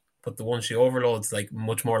in it. But the one she overloads, like,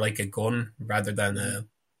 much more like a gun rather than a, I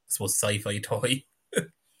suppose, sci-fi toy.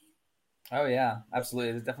 Oh yeah,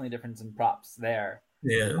 absolutely. There's definitely a difference in props there.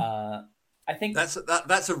 Yeah. I think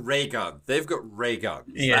that's a ray gun. They've got ray guns.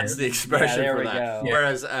 Yeah. That's the expression there for we that. go. Yeah.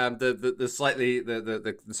 Whereas the slightly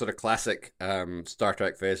the sort of classic Star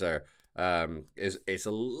Trek phaser is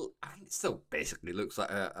I think it still basically looks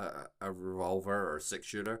like a revolver or a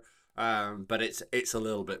 6-shooter. But it's a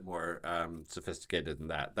little bit more sophisticated than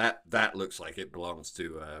that. That looks like it belongs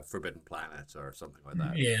to Forbidden Planet or something like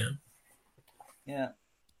that. Yeah. Yeah.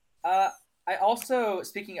 I also,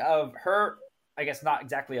 speaking of her, I guess not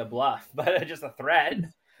exactly a bluff, but just a threat.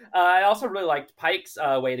 I also really liked Pike's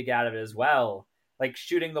way to get out of it as well, like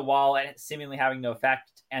shooting the wall and seemingly having no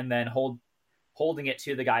effect, and then holding it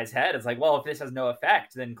to the guy's head. It's like, well, if this has no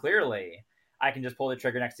effect, then clearly I can just pull the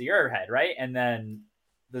trigger next to your head, right? And then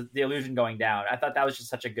the illusion going down. I thought that was just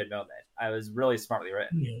such a good moment. I was really smartly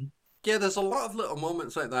written. Yeah, there's a lot of little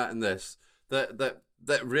moments like that in this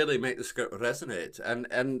that really make the script resonate,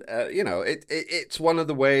 and you know, it's one of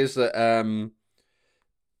the ways that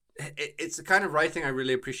it's the kind of writing I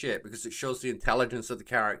really appreciate, because it shows the intelligence of the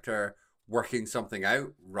character working something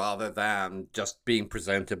out rather than just being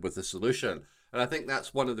presented with a solution. And I think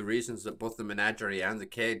that's one of the reasons that both the Menagerie and the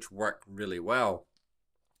Cage work really well.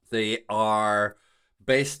 They are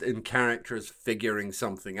based in characters figuring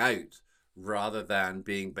something out rather than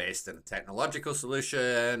being based in a technological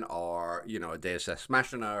solution or, you know, a Deus Ex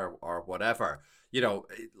Machina or whatever. You know,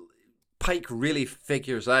 Pike really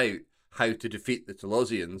figures out how to defeat the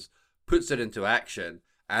Telosians, puts it into action,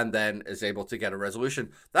 and then is able to get a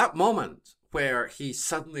resolution. That moment where he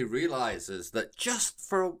suddenly realizes that just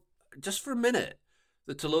for a minute,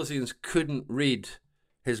 the Telosians couldn't read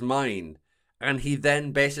his mind, and he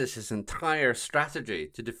then bases his entire strategy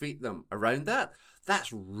to defeat them around that.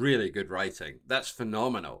 That's really good writing. That's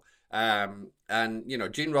phenomenal. And, you know,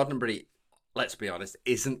 Gene Roddenberry, let's be honest,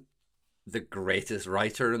 isn't the greatest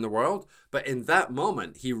writer in the world, but in that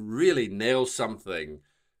moment, he really nails something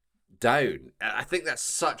down. I think that's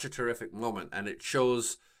such a terrific moment, and it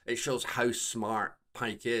shows how smart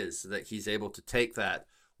Pike is, that he's able to take that,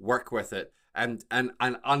 work with it, and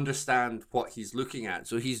understand what he's looking at.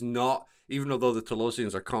 So he's not, even although the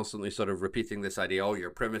Telosians are constantly sort of repeating this idea, oh,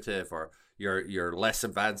 you're primitive, or you're less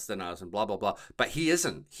advanced than us, and blah blah blah, but he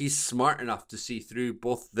isn't. He's smart enough to see through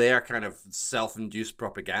both their kind of self-induced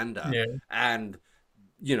propaganda and,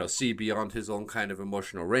 you know, see beyond his own kind of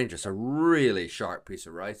emotional range. It's a really sharp piece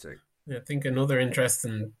of writing. I think another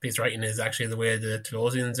interesting piece of writing is actually the way the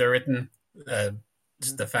Telosians are written.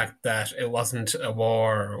 Just the fact that it wasn't a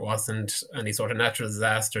war, it wasn't any sort of natural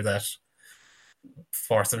disaster that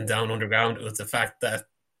forced them down underground. It was the fact that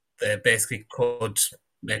they basically could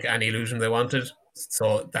make any illusion they wanted.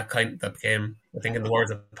 So that became, I think in the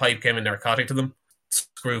words of Pipe, became a narcotic to them.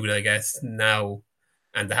 Screwed, I guess, now,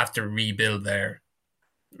 and they have to rebuild their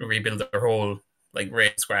whole, like,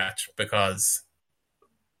 race scratch because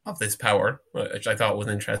of this power, which I thought was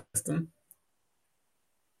interesting.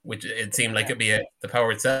 Which it seemed like the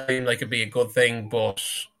power itself seemed like it'd be a good thing, but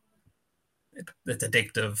it's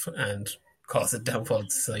addictive and causes downfall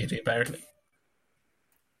of society, apparently.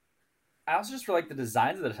 I also just really like the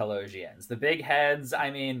designs of the Telosians. The big heads,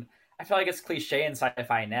 I mean, I feel like it's cliche in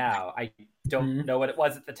sci-fi now. I don't know what it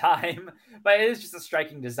was at the time, but it is just a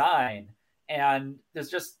striking design. And there's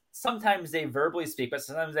just, sometimes they verbally speak, but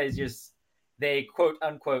sometimes they quote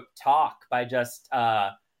unquote talk by just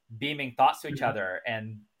beaming thoughts to each other,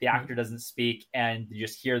 and the actor doesn't speak, and you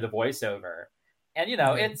just hear the voiceover. And, you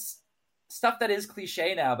know, it's stuff that is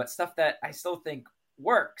cliche now, but stuff that I still think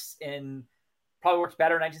works probably worked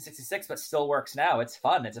better in 1966, but still works now. It's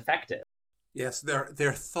fun. It's effective. Yes,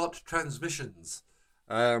 they're thought transmissions.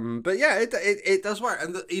 But yeah, it does work,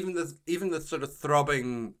 and even the sort of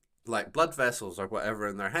throbbing, like, blood vessels or whatever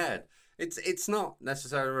in their head, it's not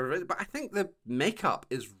necessarily, but I think the makeup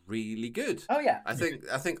is really good. Oh yeah, I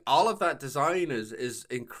think all of that design is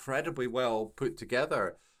incredibly well put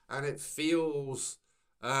together, and it feels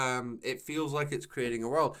like it's creating a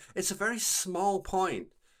world. It's a very small point,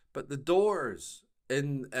 but the doors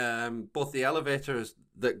in both the elevators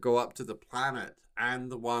that go up to the planet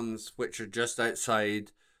and the ones which are just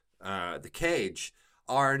outside the cage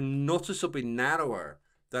are noticeably narrower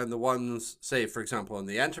than the ones, say, for example, on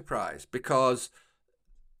the Enterprise, because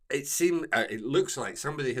it looks like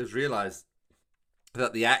somebody has realized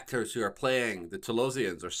that the actors who are playing the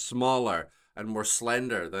Telosians are smaller and more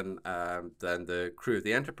slender than the crew of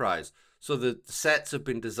the Enterprise. So the sets have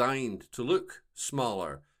been designed to look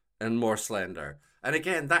smaller and more slender. And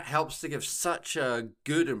again, that helps to give such a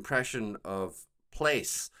good impression of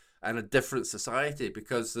place and a different society,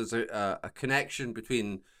 because there's a connection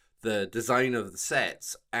between the design of the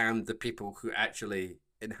sets and the people who actually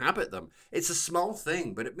inhabit them. It's a small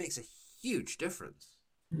thing, but it makes a huge difference.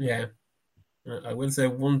 Yeah. I will say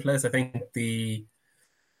one place I think the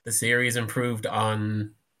series improved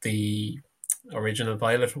on the original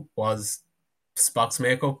pilot was Spock's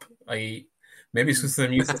makeup. I maybe it's because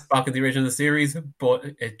I'm used to Spock in the original series, but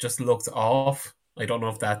it just looks off. I don't know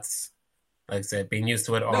if that's, like I said, being used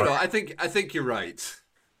to it No, or no, I think you're right.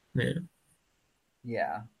 yeah.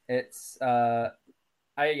 Yeah, it's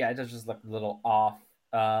it does just look a little off.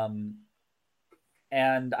 Um,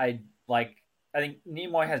 and I think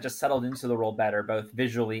Nimoy has just settled into the role better, both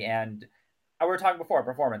visually and we were talking before,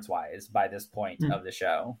 performance wise, by this point of the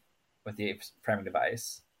show with the framing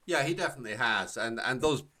device. Yeah, he definitely has, and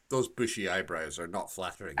those bushy eyebrows are not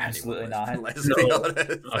flattering Absolutely anyone. not. Let's be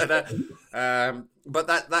honest. But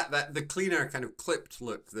that the cleaner kind of clipped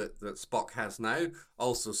look that Spock has now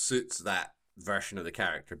also suits that version of the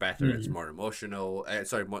character better. It's more emotional.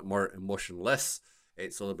 More emotionless.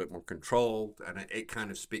 It's a little bit more controlled, and it kind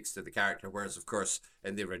of speaks to the character. Whereas, of course,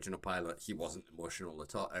 in the original pilot, he wasn't emotional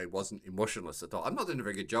at all. He wasn't emotionless at all. I'm not doing a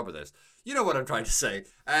very good job of this. You know what I'm trying to say.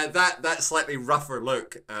 That slightly rougher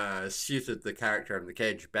look suited the character in the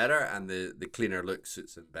cage better, and the cleaner look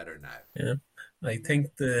suits him better now. Yeah, I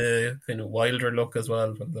think the kind of wilder look as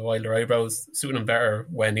well, the wilder eyebrows suited him better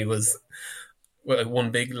when he was. Well, one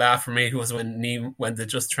big laugh for me was when they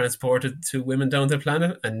just transported two women down to the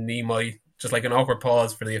planet, and Nimoy just like an awkward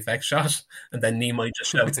pause for the effect shot, and then Nimoy just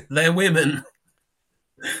shouts, "The women!"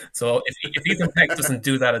 So if Ethan Peck doesn't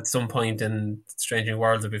do that at some point in Strange New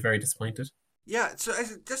Worlds, I'd be very disappointed. Yeah, so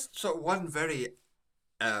just sort of one very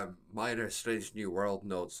minor Strange New World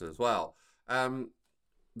notes as well.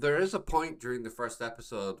 There is a point during the first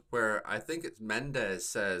episode where I think it's Mendez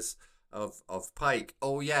says of Pike,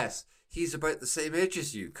 "Oh yes, he's about the same age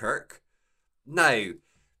as you, Kirk." Now,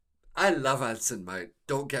 I love Anson Mount.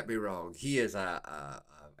 Don't get me wrong; he is a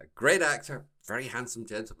great actor, very handsome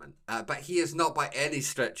gentleman. But he is not by any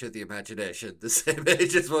stretch of the imagination the same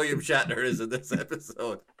age as William Shatner is in this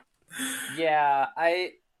episode. Yeah,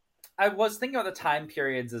 I was thinking about the time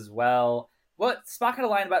periods as well. What Spock had a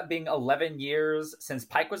line about being 11 years since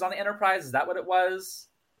Pike was on the Enterprise. Is that what it was?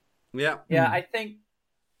 Yeah. Yeah, I think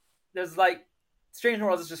there's Strange New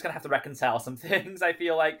Worlds is just gonna have to reconcile some things. I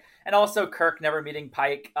feel like, and also Kirk never meeting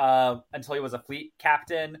Pike until he was a fleet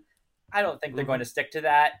captain. I don't think they're going to stick to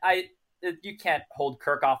that. You can't hold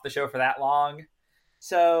Kirk off the show for that long.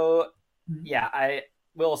 So yeah,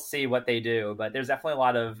 we'll see what they do. But there's definitely a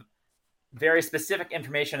lot of very specific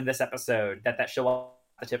information in this episode that show up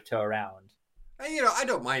to tiptoe around. I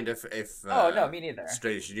don't mind if oh no, me neither.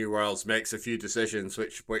 Strange New Worlds makes a few decisions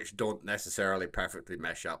which don't necessarily perfectly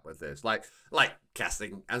mesh up with this, like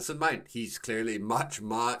casting Anson Mount. He's clearly much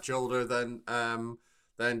older than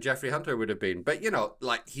Jeffrey Hunter would have been, but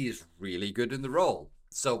he's really good in the role,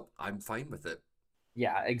 so I'm fine with it.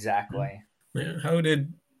 Yeah, exactly. Yeah. How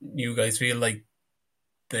did you guys feel like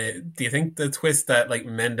do you think the twist that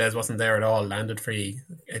Mendez wasn't there at all landed for you?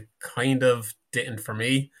 It kind of didn't for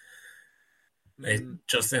me. It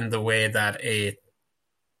just in the way that it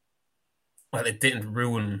didn't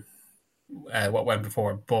ruin what went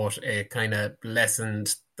before, but it kind of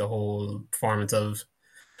lessened the whole performance of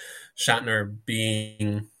Shatner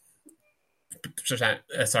being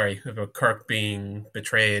about Kirk being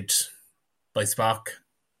betrayed by Spock,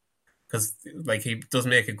 because he does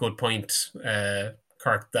make a good point,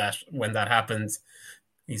 Kirk, that when that happens,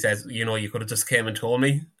 he says, you could have just came and told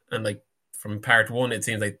me, and from part one, it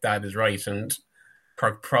seems like that is right, and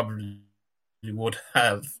Kirk probably would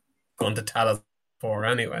have gone to Talos for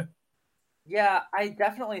anyway. Yeah, I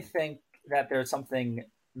definitely think that there's something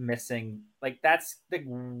missing. That's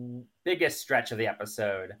the biggest stretch of the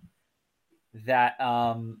episode that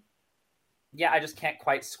I just can't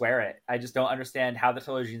quite square it. I just don't understand how the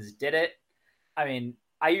Talosians did it. I mean,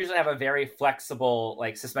 I usually have a very flexible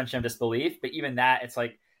suspension of disbelief, but even that, it's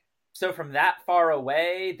so from that far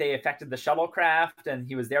away, they affected the shuttlecraft, and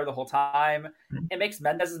he was there the whole time. It makes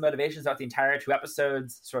Mendez's motivations throughout the entire 2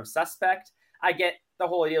 episodes sort of suspect. I get the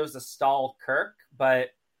whole idea was to stall Kirk,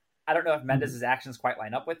 but I don't know if Mendez's actions quite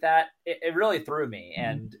line up with that. It really threw me,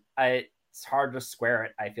 and it's hard to square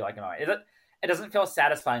it. I feel like it doesn't feel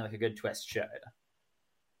satisfying like a good twist should.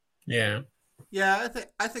 Yeah. Yeah,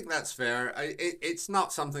 I think that's fair. It's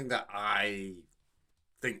not something that I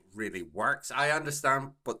think really works. I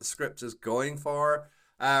understand what the script is going for,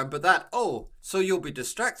 but so you'll be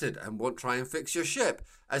distracted and won't try and fix your ship,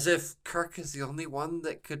 as if Kirk is the only one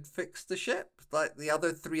that could fix the ship. The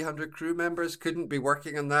other 300 crew members couldn't be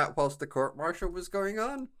working on that whilst the court martial was going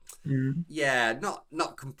on. Yeah,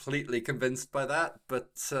 not completely convinced by that,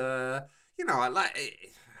 but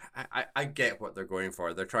I get what they're going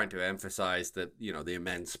for. They're trying to emphasize that, the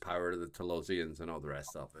immense power of the Telosians and all the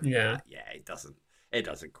rest of it. Yeah. Yeah, it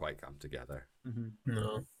doesn't quite come together. Mm-hmm.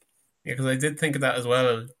 No. Yeah, because I did think of that as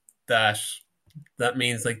well, that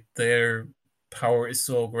means like their power is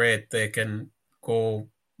so great they can go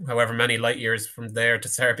however many light years from there to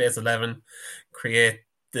Starbase 11, create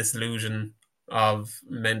this illusion of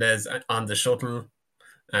Mendez on the shuttle,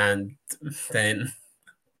 and then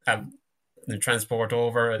have the transport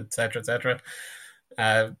over, etc., etc.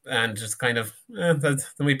 And just kind of, that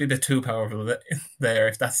might be a bit too powerful there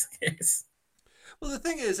if that's the case. Well, the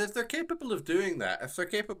thing is, if they're capable of doing that, if they're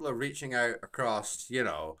capable of reaching out across,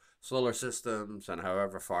 solar systems and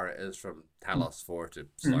however far it is from Talos 4 to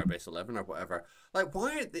Starbase 11 or whatever, like,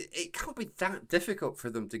 it can't be that difficult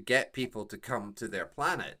for them to get people to come to their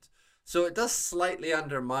planet. So it does slightly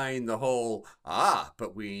undermine the whole,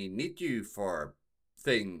 but we need you for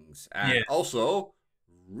things and also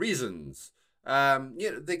reasons.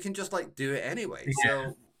 They can just like do it anyway.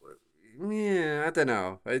 Yeah. So yeah, I don't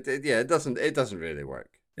know. It doesn't really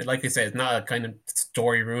work. Like I said, it's not a kind of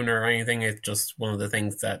story ruiner or anything. It's just one of the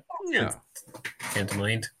things that came to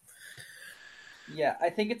mind. Yeah, I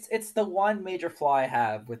think it's the one major flaw I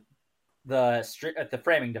have with the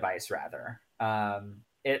framing device. Rather,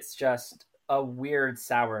 it's just a weird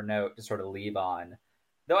sour note to sort of leave on.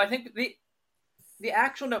 Though I think the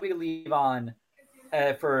actual note we leave on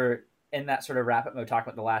for in that sort of wrap up mode, talking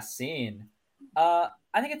about the last scene, I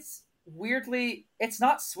think it's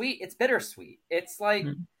not sweet, it's bittersweet. It's like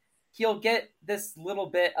he'll get this little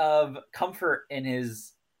bit of comfort in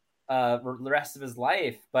his the rest of his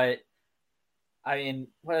life, but I mean,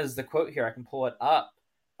 what is the quote here? I can pull it up.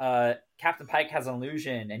 Captain Pike has an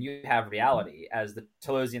illusion and you have reality, as the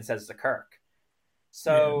Telosian says to Kirk.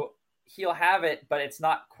 So he'll have it, but it's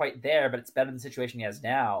not quite there, but it's better than the situation he has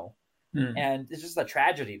now. And it's just a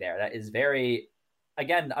tragedy there that is very,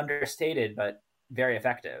 again, understated, but very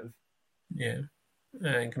effective. Yeah.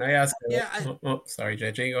 And can I ask? Sorry,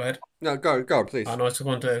 JJ, go ahead. No, go on, please. I know it's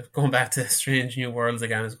going back to Strange New Worlds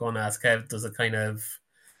again. I was going to ask, how does it kind of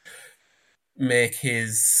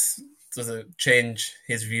does it change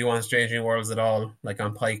his view on Strange New Worlds at all, like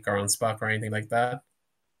on Pike or on Spock or anything like that?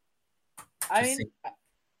 I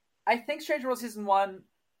think Strange Worlds Season 1,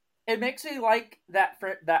 it makes me like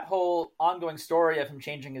that whole ongoing story of him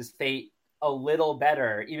changing his fate a little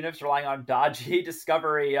better, even if it's relying on dodgy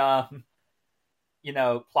Discovery, plotting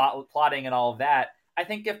and all of that. I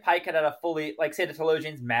think if Pike had a fully, like, say the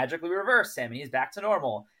Telosians magically reverse him and he's back to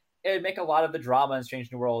normal, it would make a lot of the drama in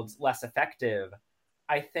Strange New Worlds less effective.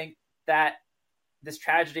 I think that this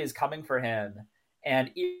tragedy is coming for him,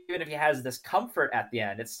 and even if he has this comfort at the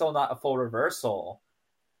end, it's still not a full reversal.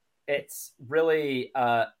 It's really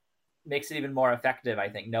makes it even more effective, I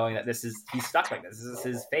think, knowing that he's stuck like this. This is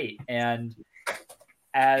his fate. And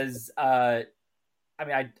as I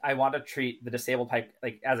want to treat the disabled Pike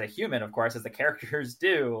like as a human, of course, as the characters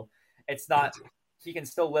do. It's not, he can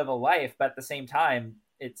still live a life, but at the same time,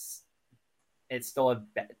 it's still a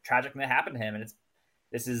tragic thing that happened to him, and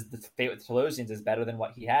this is the fate with the Telosians is better than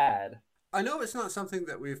what he had. I know it's not something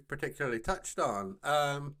that we've particularly touched on,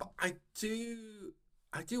 but I do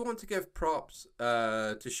want to give props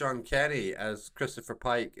to Sean Kenny as Christopher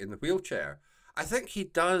Pike in the wheelchair. I think he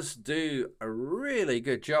does do a really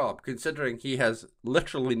good job, considering he has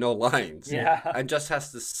literally no lines and just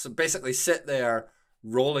has to basically sit there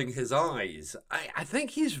rolling his eyes. I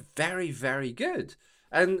think he's very, very good.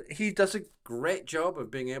 And he does a great job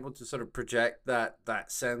of being able to sort of project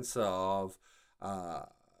that sense of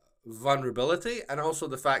vulnerability, and also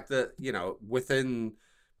the fact that, within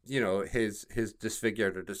his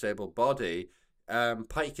disfigured or disabled body,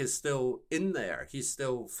 Pike is still in there. He's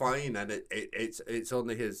still fine, and it's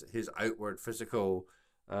only his outward physical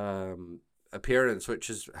appearance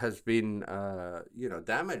which has been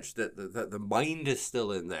damaged. That the mind is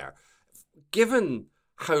still in there, given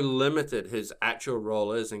how limited his actual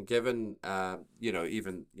role is, and given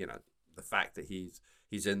even the fact that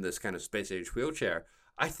he's in this kind of space age wheelchair.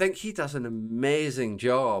 I think he does an amazing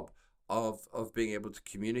job of being able to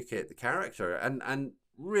communicate the character, and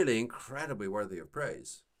really incredibly worthy of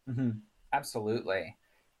praise. Mm-hmm. Absolutely.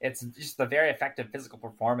 It's just a very effective physical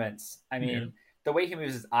performance. I mean, the way he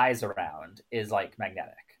moves his eyes around is like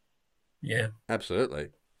magnetic. Yeah, absolutely.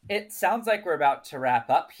 It sounds like we're about to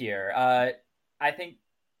wrap up here. I think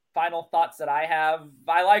final thoughts that I have,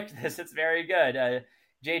 I liked this. It's very good.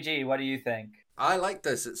 JG, what do you think? I like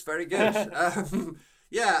this. It's very good.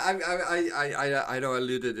 Yeah, I know I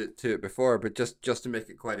alluded to it before, but just to make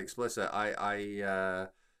it quite explicit, I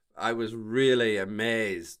I was really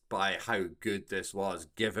amazed by how good this was,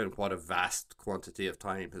 given what a vast quantity of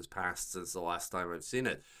time has passed since the last time I've seen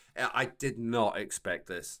it. I did not expect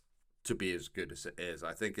this to be as good as it is.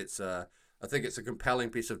 I think it's a compelling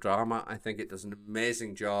piece of drama. I think it does an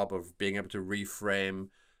amazing job of being able to reframe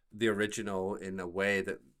the original in a way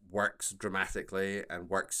that works dramatically and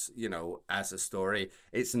works, as a story.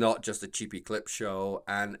 It's not just a cheapy clip show,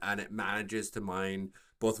 and it manages to mine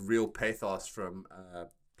both real pathos from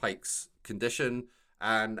Pike's condition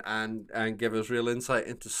and give us real insight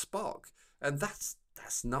into Spock. And that's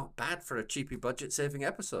not bad for a cheapy budget saving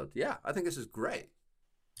episode. Yeah, I think this is great.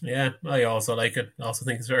 Yeah, I also like it. I also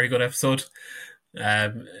think it's a very good episode.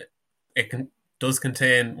 It does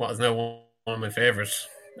contain what is now one of my favorite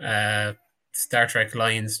Star Trek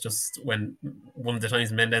lines. Just when one of the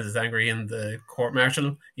times Mendez is angry in the court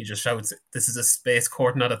martial, he just shouts, "This is a space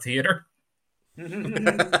court, not a theater."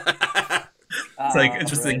 It's like it's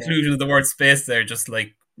just the inclusion of the word space there, just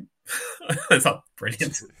like I thought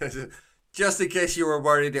brilliant. Just in case you were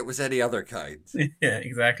worried it was any other kind. Yeah,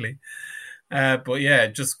 exactly. But yeah,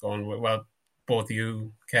 just going with, well, both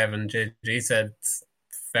you, Kevin, JG said,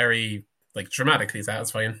 very dramatically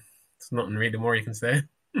satisfying. There's nothing really more you can say.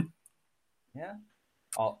 Yeah.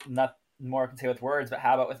 Not more I can say with words, but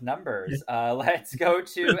how about with numbers? Let's go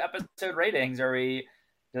to episode ratings, or we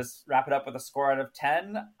just wrap it up with a score out of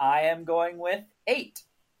 10. I am going with 8.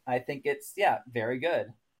 I think it's, very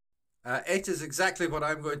good. 8 is exactly what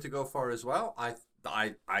I'm going to go for as well. I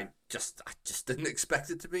just didn't expect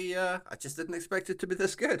it to be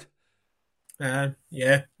this good.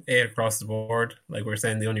 Yeah, 8 across the board. Like we were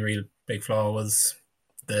saying, the only real big flaw was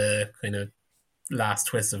the kind of last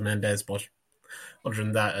twist of Mendez, but other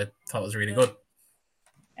than that, I thought it was really good.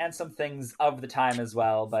 And some things of the time as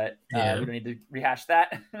well, but we don't need to rehash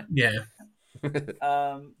that. Yeah.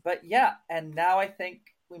 But yeah, and now I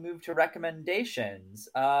think we move to recommendations.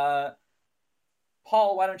 Paul,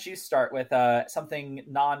 why don't you start with something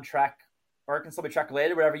non-Trek, or it can still be Trek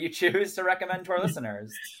related, whatever you choose to recommend to our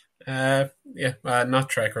listeners. Not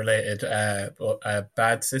Trek related, but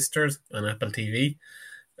Bad Sisters on Apple TV.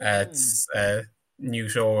 It's a new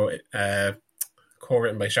show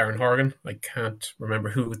co-written by Sharon Horgan. I can't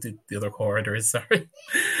remember who the other co-writer is, sorry.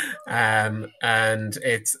 And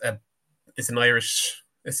it's an Irish,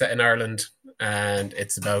 it's set in Ireland, and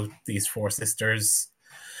it's about these 4 sisters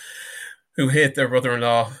who hate their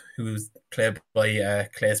brother-in-law, who's played by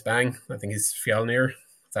Claes Bang. I think he's Fjolnir. Is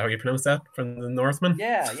that how you pronounce that, from the Northman?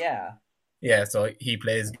 Yeah. Yeah, so he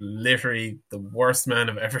plays literally the worst man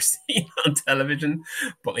I've ever seen on television,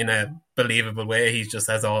 but in a believable way. He just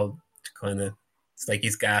has all kind of, it's like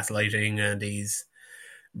he's gaslighting and he's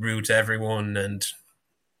rude to everyone, and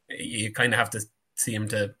you kind of have to see him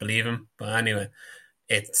to believe him. But anyway,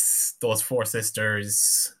 it's those 4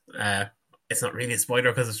 sisters. It's not really a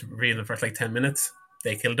spoiler because it's real in the first 10 minutes.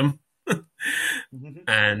 They killed him.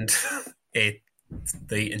 And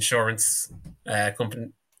the insurance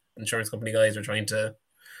company guys are trying to...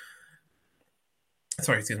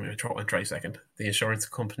 Sorry, excuse me, I'll try a second. The insurance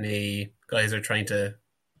company guys are trying to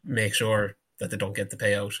make sure that they don't get the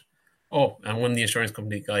payout. Oh, and one of the insurance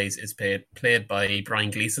company guys is played by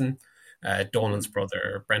Brian Gleeson, Donan's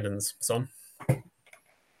brother, Brendan's son.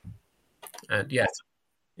 And yes,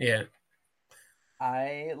 yeah.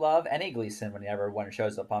 I love any Gleeson whenever one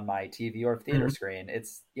shows up on my TV or theater screen.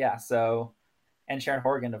 It's, so... And Sharon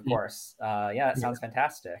Horgan, of course. That sounds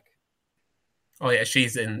fantastic. Oh yeah,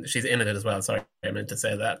 she's in it as well. Sorry, I meant to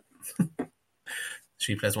say that.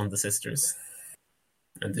 She plays one of the sisters.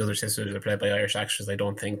 And the other sisters are played by Irish actors. I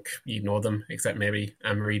don't think you know them, except maybe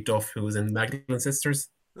Anne-Marie Duff, who was in Magdalene Sisters.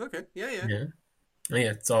 Okay, yeah.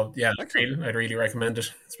 So yeah, I'd really recommend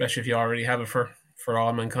it, especially if you already have it for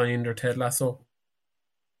All Mankind or Ted Lasso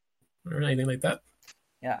or anything like that.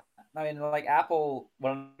 Yeah. I mean, Apple,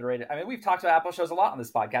 one underrated. I mean, we've talked about Apple shows a lot on this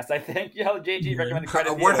podcast, I think. JG recommended quite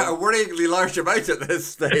a few. A worryingly large amount at this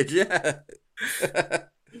stage, yeah.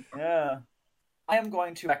 Yeah. I am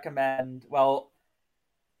going to recommend,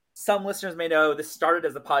 some listeners may know this started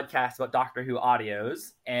as a podcast about Doctor Who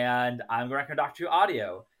audios, and I'm going to recommend Doctor Who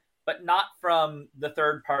audio, but not from the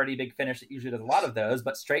third-party Big Finish that usually does a lot of those,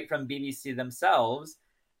 but straight from BBC themselves.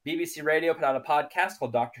 BBC Radio put out a podcast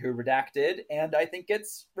called Doctor Who Redacted, and I think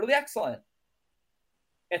it's really excellent.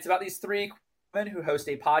 It's about these 3 women who host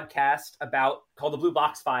a podcast called The Blue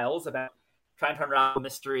Box Files, about trying to unravel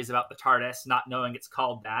mysteries about the TARDIS, not knowing it's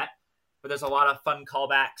called that. But there's a lot of fun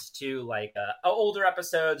callbacks to older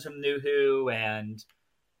episodes from New Who, and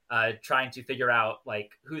trying to figure out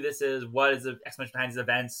who this is, what is the explanation behind these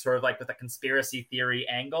events, sort of with a conspiracy theory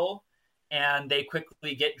angle. and they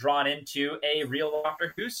quickly get drawn into a real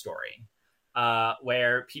Doctor Who story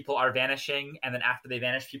where people are vanishing, and then after they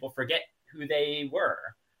vanish, people forget who they were.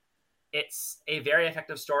 It's a very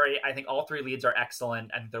effective story. I think all three leads are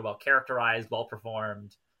excellent. I think they're well characterized, well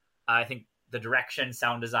performed. I think the direction,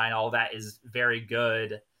 sound design, all that is very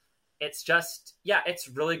good. It's just, it's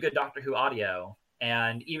really good Doctor Who audio.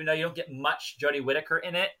 And even though you don't get much Jodie Whittaker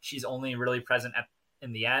in it, she's only really present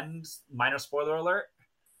in the end. Minor spoiler alert.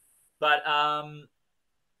 But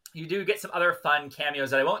you do get some other fun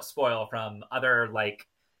cameos that I won't spoil from other like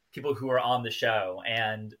people who are on the show,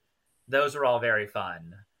 and those are all very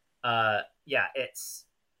fun. It's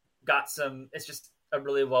just a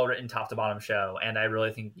really well-written top to bottom show, and I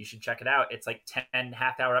really think you should check it out. It's like 10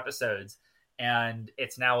 half-hour episodes, and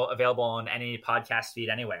it's now available on any podcast feed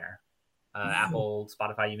anywhere. Apple,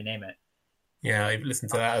 Spotify, you name it. Yeah, I've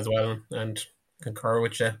listened to that as well and concur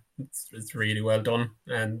with you. It's really well done,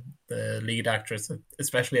 and the lead actress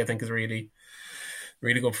especially, I think, is really,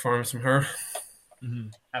 really good performance from her. Mm-hmm.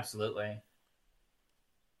 Absolutely.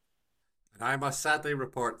 I must sadly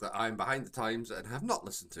report that I'm behind the times and have not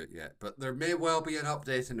listened to it yet, but there may well be an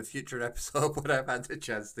update in a future episode when I've had the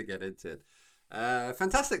chance to get into it.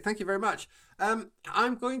 Fantastic, thank you very much.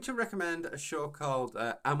 I'm going to recommend a show called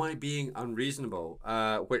Am I Being Unreasonable,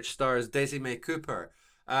 which stars Daisy May Cooper.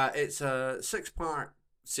 It's a 6-part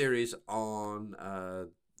series on,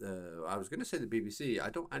 I was going to say the BBC.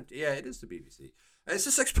 It is the BBC. It's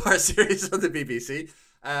a 6-part series on the BBC,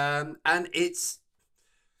 and it's,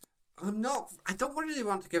 I don't really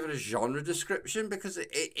want to give it a genre description because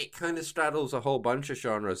it kind of straddles a whole bunch of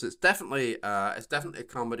genres. It's definitely a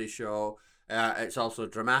comedy show. It's also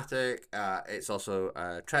dramatic. It's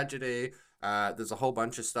also tragedy. There's a whole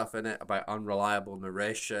bunch of stuff in it about unreliable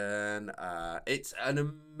narration. It's an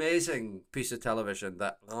amazing piece of television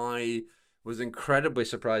that I was incredibly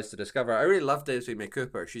surprised to discover. I really love Daisy May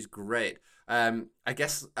Cooper. She's great. I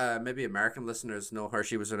guess maybe American listeners know her.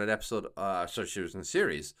 She was in an episode, she was in a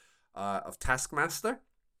series of Taskmaster.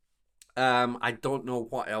 I don't know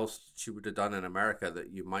what else she would have done in America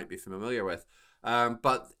that you might be familiar with.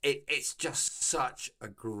 But it's just such a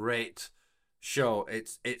great show.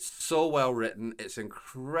 It's so well written. It's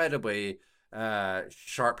incredibly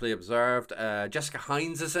sharply observed. Jessica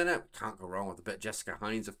Hines is in it. Can't go wrong with a bit Jessica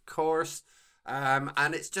Hines, of course.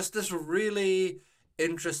 And it's just this really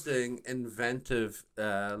interesting, inventive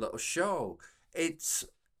little show. It's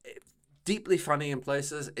deeply funny in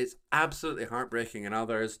places. It's absolutely heartbreaking in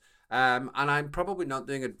others. And I'm probably not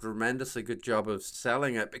doing a tremendously good job of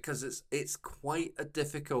selling it because it's quite a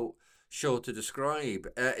difficult show to describe.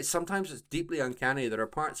 Sometimes it's deeply uncanny. There are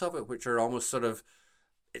parts of it which are almost sort of,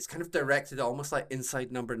 it's kind of directed almost like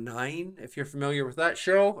Inside Number 9, if you're familiar with that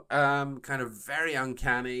show. Kind of very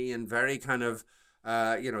uncanny and very kind of,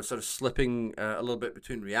 sort of slipping a little bit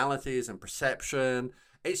between realities and perception.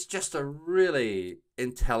 It's just a really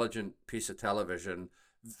intelligent piece of television.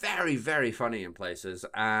 Very, very funny in places.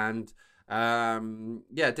 And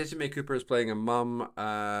Daisy May Cooper is playing a mum.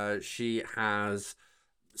 She has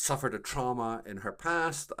suffered a trauma in her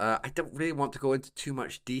past. I don't really want to go into too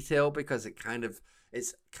much detail because it's kind of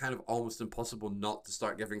almost impossible not to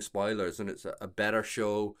start giving spoilers, and it's a better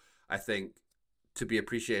show, I think, to be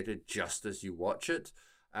appreciated just as you watch it.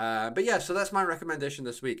 So that's my recommendation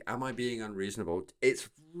this week. Am I Being Unreasonable? It's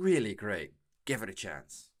really great. Give it a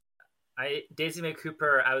chance. Daisy May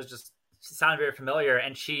Cooper, she sounded very familiar,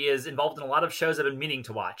 and she is involved in a lot of shows I've been meaning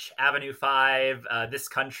to watch. Avenue 5, This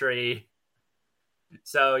Country.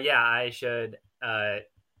 So yeah, I should. I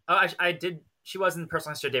did. She was in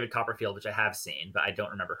Personal History of David Copperfield, which I have seen, but I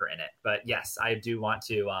don't remember her in it. But yes, I do want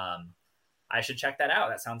to. I should check that out.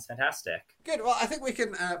 That sounds fantastic. Good. Well, I think we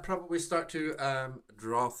can probably start to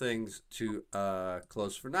draw things to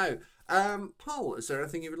close for now. Paul, is there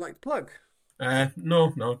anything you would like to plug?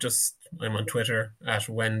 No, just I'm on Twitter at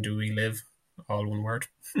When Do We Live, all one word.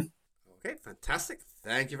 Okay, fantastic.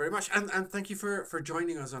 Thank you very much. And thank you for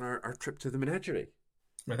joining us on our trip to the Menagerie.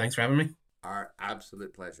 Well, thanks for having me. Our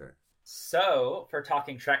absolute pleasure. So, for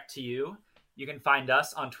Talking Trek to You, you can find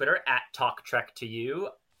us on Twitter at Talk Trek to You.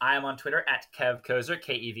 I am on Twitter at Kev Koser,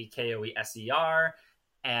 KEVKOESER.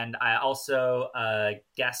 And I also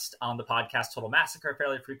guest on the podcast Total Massacre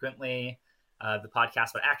fairly frequently, the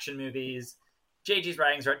podcast about action movies. JG's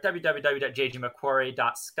writings are at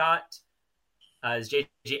www.jgmcquarrie.scott. Is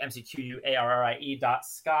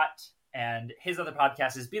JGMCQUARRIE.scott. And his other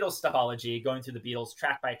podcast is Beatles Stuffology, going through the Beatles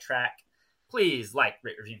track by track. Please like,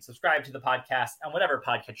 rate, review, and subscribe to the podcast on whatever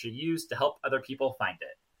podcast you use to help other people find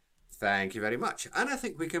it. Thank you very much. And I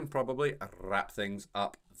think we can probably wrap things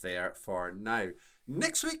up there for now.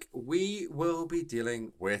 Next week, we will be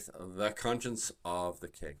dealing with the conscience of the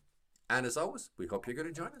king. And as always, we hope you're going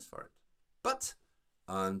to join us for it. But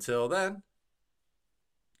until then,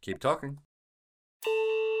 keep talking.